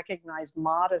to recognize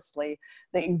modestly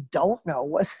that you don't know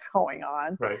what's going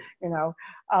on, right? You know,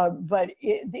 but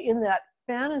in that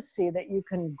fantasy that you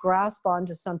can grasp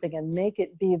onto something and make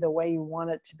it be the way you want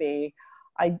it to be,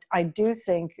 I do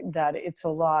think that it's a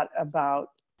lot about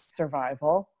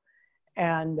survival.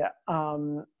 And,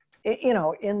 you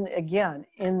know,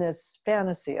 in this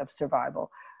fantasy of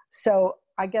survival. So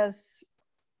I guess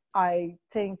I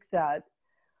think that,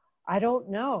 I don't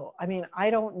know. I mean,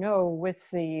 I don't know with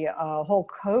the whole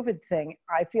COVID thing.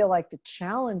 I feel like the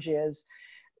challenge is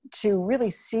to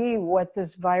really see what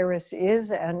this virus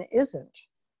is and isn't,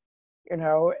 you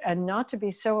know, and not to be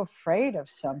so afraid of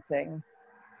something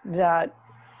that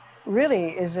really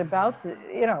is about the,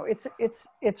 you know,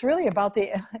 it's really about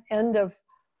the end of,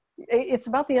 it's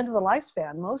about the end of the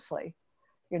lifespan mostly,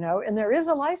 you know, and there is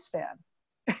a lifespan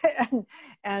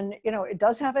and, you know, it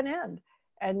does have an end.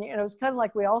 And, you know, it's kind of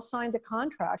like we all signed the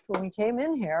contract when we came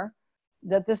in here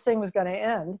that this thing was going to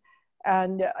end.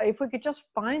 And if we could just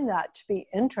find that to be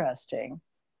interesting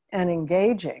and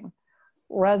engaging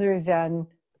rather than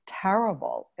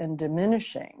terrible and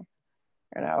diminishing,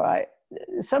 you know,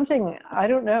 I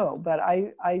don't know, but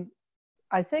I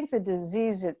think the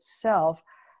disease itself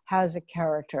has a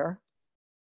character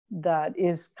that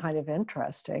is kind of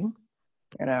interesting,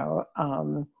 you know,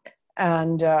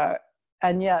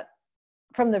 and yet,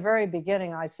 from the very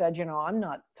beginning, I said, you know, I'm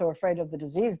not so afraid of the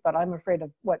disease, but I'm afraid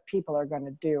of what people are going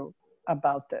to do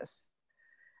about this.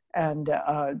 And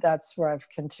that's where I've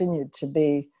continued to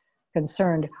be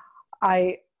concerned.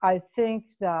 I think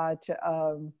that,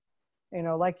 you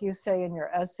know, like you say in your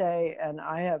essay, and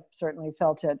I have certainly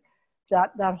felt it,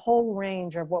 that whole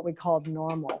range of what we called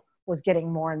normal was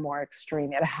getting more and more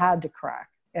extreme. It had to crack.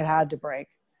 It had to break.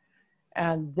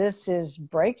 And this is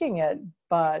breaking it,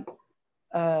 but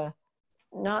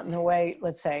not in the way,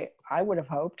 let's say, I would have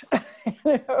hoped.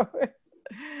 You know?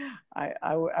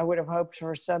 I would have hoped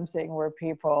for something where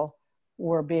people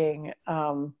were being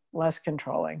less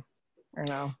controlling, you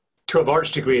know. To a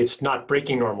large degree, it's not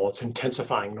breaking normal, it's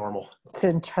intensifying normal. It's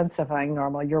intensifying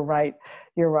normal, you're right.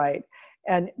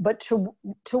 But to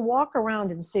walk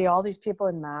around and see all these people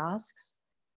in masks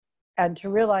and to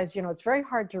realize, you know, it's very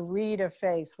hard to read a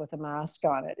face with a mask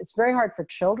on it. It's very hard for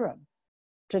children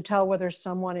to tell whether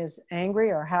someone is angry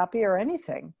or happy or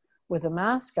anything with a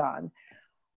mask on.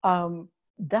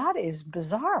 That is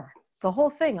bizarre. The whole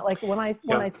thing, like when I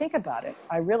think about it,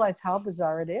 I realize how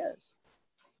bizarre it is.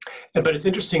 But it's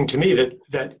interesting to me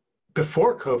that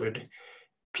before COVID,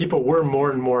 people were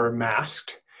more and more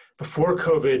masked. Before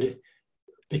COVID,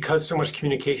 because so much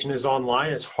communication is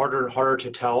online, it's harder and harder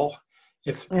to tell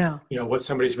if, you know, what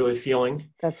somebody's really feeling.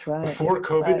 That's right. Before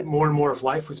COVID, more and more of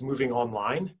life was moving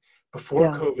online.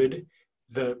 Before COVID,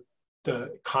 the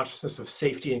consciousness of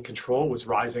safety and control was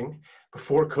rising.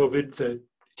 Before COVID, the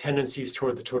tendencies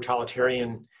toward the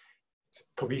totalitarian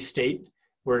police state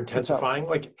were intensifying.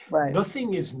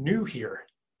 Nothing is new here.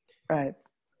 Right.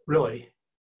 Really.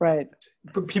 Right.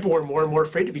 But people were more and more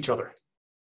afraid of each other.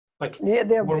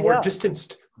 More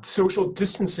distanced. Social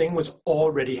distancing was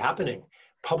already happening.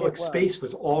 Public space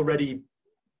was already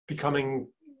becoming,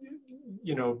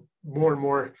 you know, more and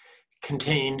more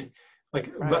contained.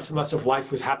 Less and less of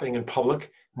life was happening in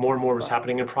public, more and more was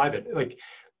happening in private.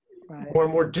 More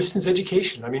and more distance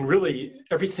education. I mean, really,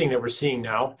 everything that we're seeing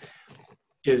now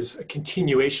is a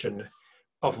continuation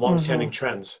of longstanding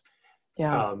trends.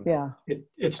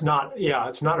 It's not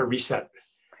a reset.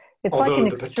 It's like an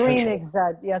extreme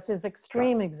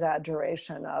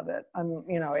exaggeration of it.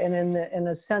 You know, and in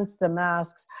a sense, the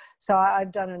masks. So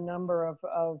I've done a number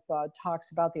of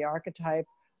talks about the archetype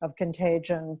of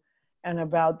contagion and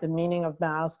about the meaning of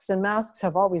masks. And masks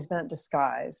have always meant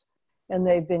disguise. And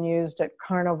they've been used at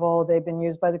Carnival. They've been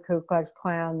used by the Ku Klux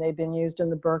Klan. They've been used in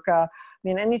the burqa. I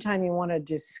mean, anytime you want to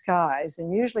disguise,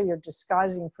 and usually you're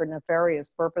disguising for nefarious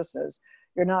purposes,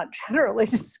 you're not generally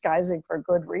disguising for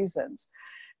good reasons.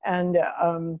 And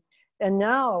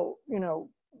now, you know,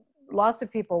 lots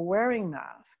of people wearing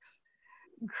masks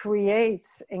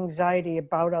creates anxiety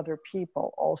about other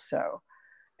people also.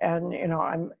 And, you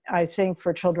know, I think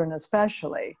for children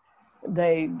especially,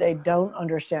 they don't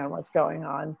understand what's going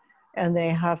on, and they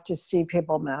have to see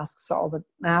people masked all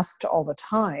the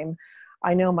time.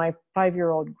 I know my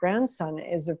 5-year-old grandson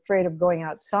is afraid of going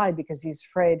outside because he's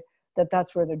afraid that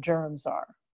that's where the germs are,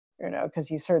 you know, because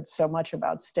he's heard so much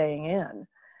about staying in.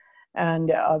 And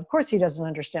of course, he doesn't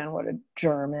understand what a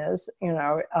germ is, you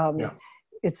know.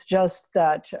 It's just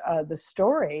that the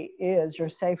story is you're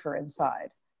safer inside.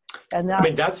 And that, I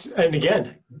mean, and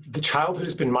again, the childhood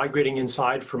has been migrating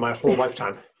inside for my whole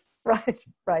lifetime. Right.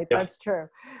 Yeah.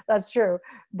 That's true.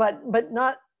 But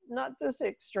not this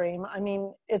extreme. I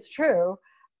mean, it's true,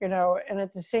 you know, and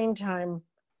at the same time,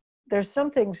 there's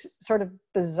something sort of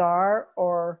bizarre,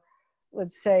 or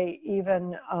let's say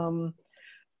even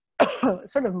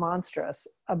sort of monstrous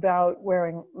about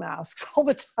wearing masks all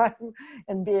the time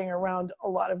and being around a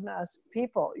lot of masked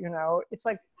people. You know, it's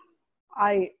like,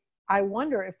 I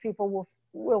wonder if people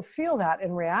will feel that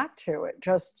and react to it.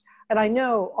 And I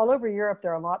know all over Europe,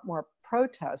 there are a lot more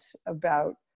protests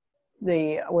about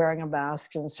the wearing a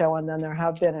mask and so on than there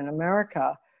have been in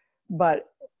America. But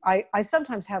I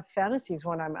sometimes have fantasies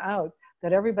when I'm out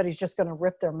that everybody's just going to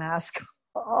rip their mask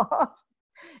off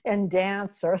and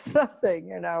dance or something,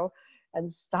 you know, and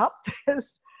stop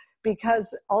this,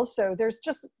 because also there's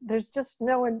just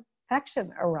no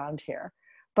infection around here.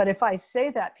 But if I say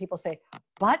that, people say,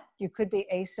 but you could be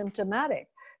asymptomatic.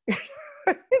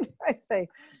 I say,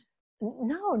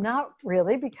 no, not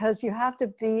really, because you have to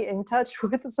be in touch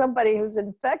with somebody who's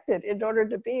infected in order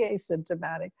to be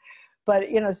asymptomatic. But,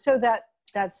 you know, so that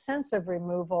sense of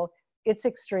removal, it's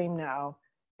extreme now.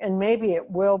 And maybe it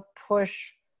will push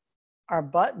our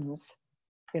buttons,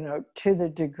 you know, to the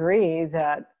degree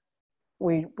that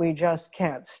we just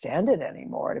can't stand it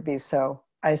anymore to be so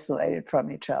isolated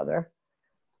from each other.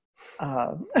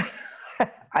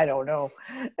 I don't know,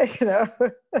 you know.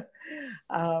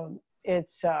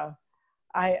 It's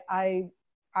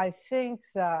I think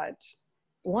that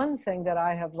one thing that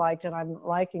I have liked, and I'm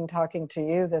liking talking to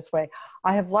you this way,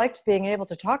 I have liked being able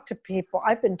to talk to people.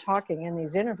 I've been talking in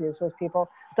these interviews with people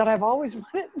that I've always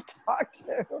wanted to talk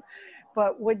to,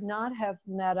 but would not have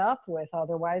met up with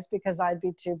otherwise, because I'd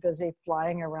be too busy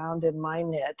flying around in my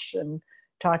niche and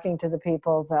talking to the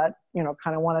people that, you know,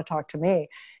 kind of want to talk to me.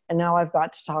 And now I've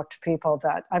got to talk to people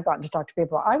that I've gotten to talk to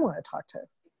people I want to talk to.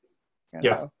 You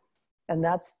know? And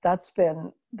that's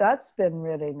been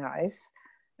really nice.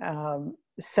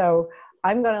 So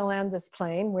I'm going to land this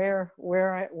plane. We're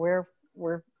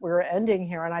ending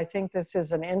here, and I think this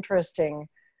is an interesting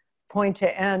point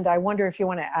to end. I wonder if you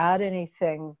want to add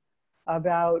anything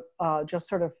about just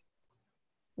sort of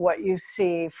what you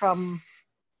see from,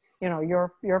 you know,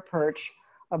 your perch,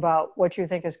 about what you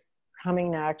think is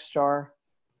coming next, or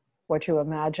what you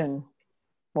imagine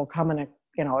will come in,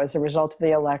 you know, as a result of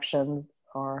the elections,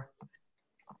 or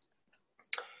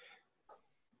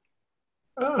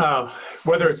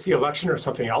whether it's the election or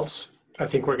something else. I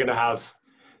think we're going to have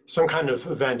some kind of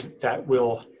event that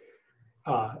will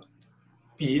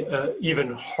be an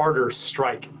even harder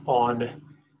strike on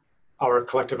our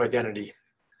collective identity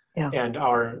and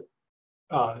our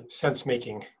sense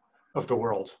making of the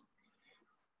world.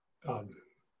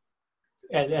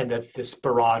 And that this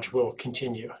barrage will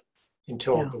continue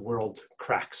until the world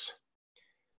cracks.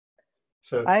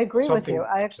 So I agree with you.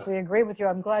 I actually agree with you.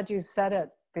 I'm glad you said it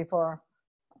before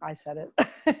I said it,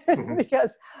 mm-hmm.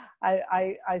 because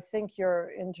I think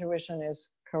your intuition is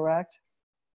correct.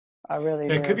 I really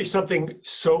do. It could be something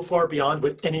so far beyond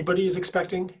what anybody is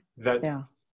expecting that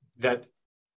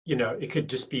you know, it could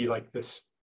just be like this,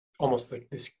 almost like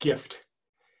this gift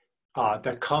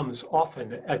that comes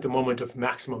often at the moment of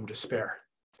maximum despair.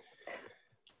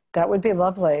 That would be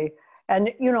lovely.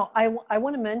 And, you know, I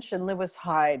want to mention Lewis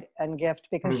Hyde and gift,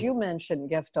 because you mentioned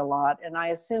gift a lot, and I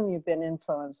assume you've been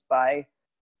influenced by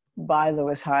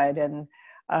Lewis Hyde. And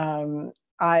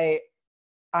I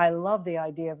love the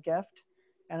idea of gift.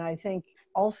 And I think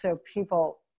also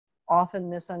people often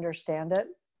misunderstand it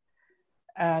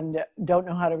and don't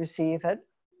know how to receive it.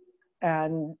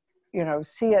 And, you know,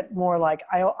 see it more like,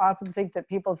 I often think that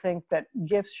people think that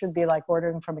gifts should be like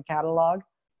ordering from a catalog.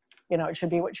 You know, it should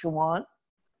be what you want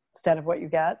instead of what you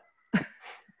get.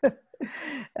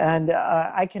 And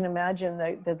I can imagine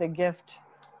that the gift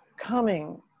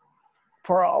coming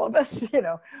for all of us, you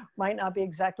know, might not be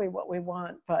exactly what we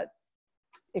want, but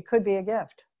it could be a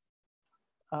gift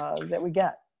that we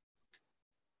get.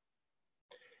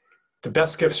 the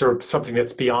best gifts are something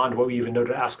that's beyond what we even know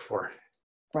to ask for.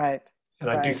 Right. And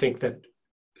I do think that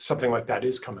something like that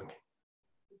is coming.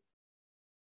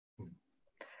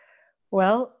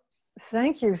 Well,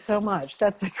 thank you so much.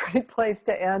 That's a great place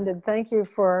to end. And thank you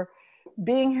for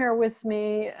being here with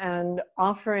me and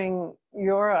offering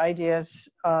your ideas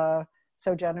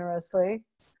so generously.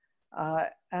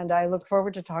 And I look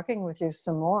forward to talking with you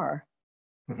some more.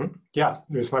 Yeah,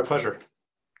 it was my pleasure.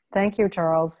 Thank you,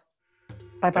 Charles.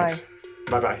 Bye-bye. Thanks.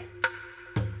 Bye-bye.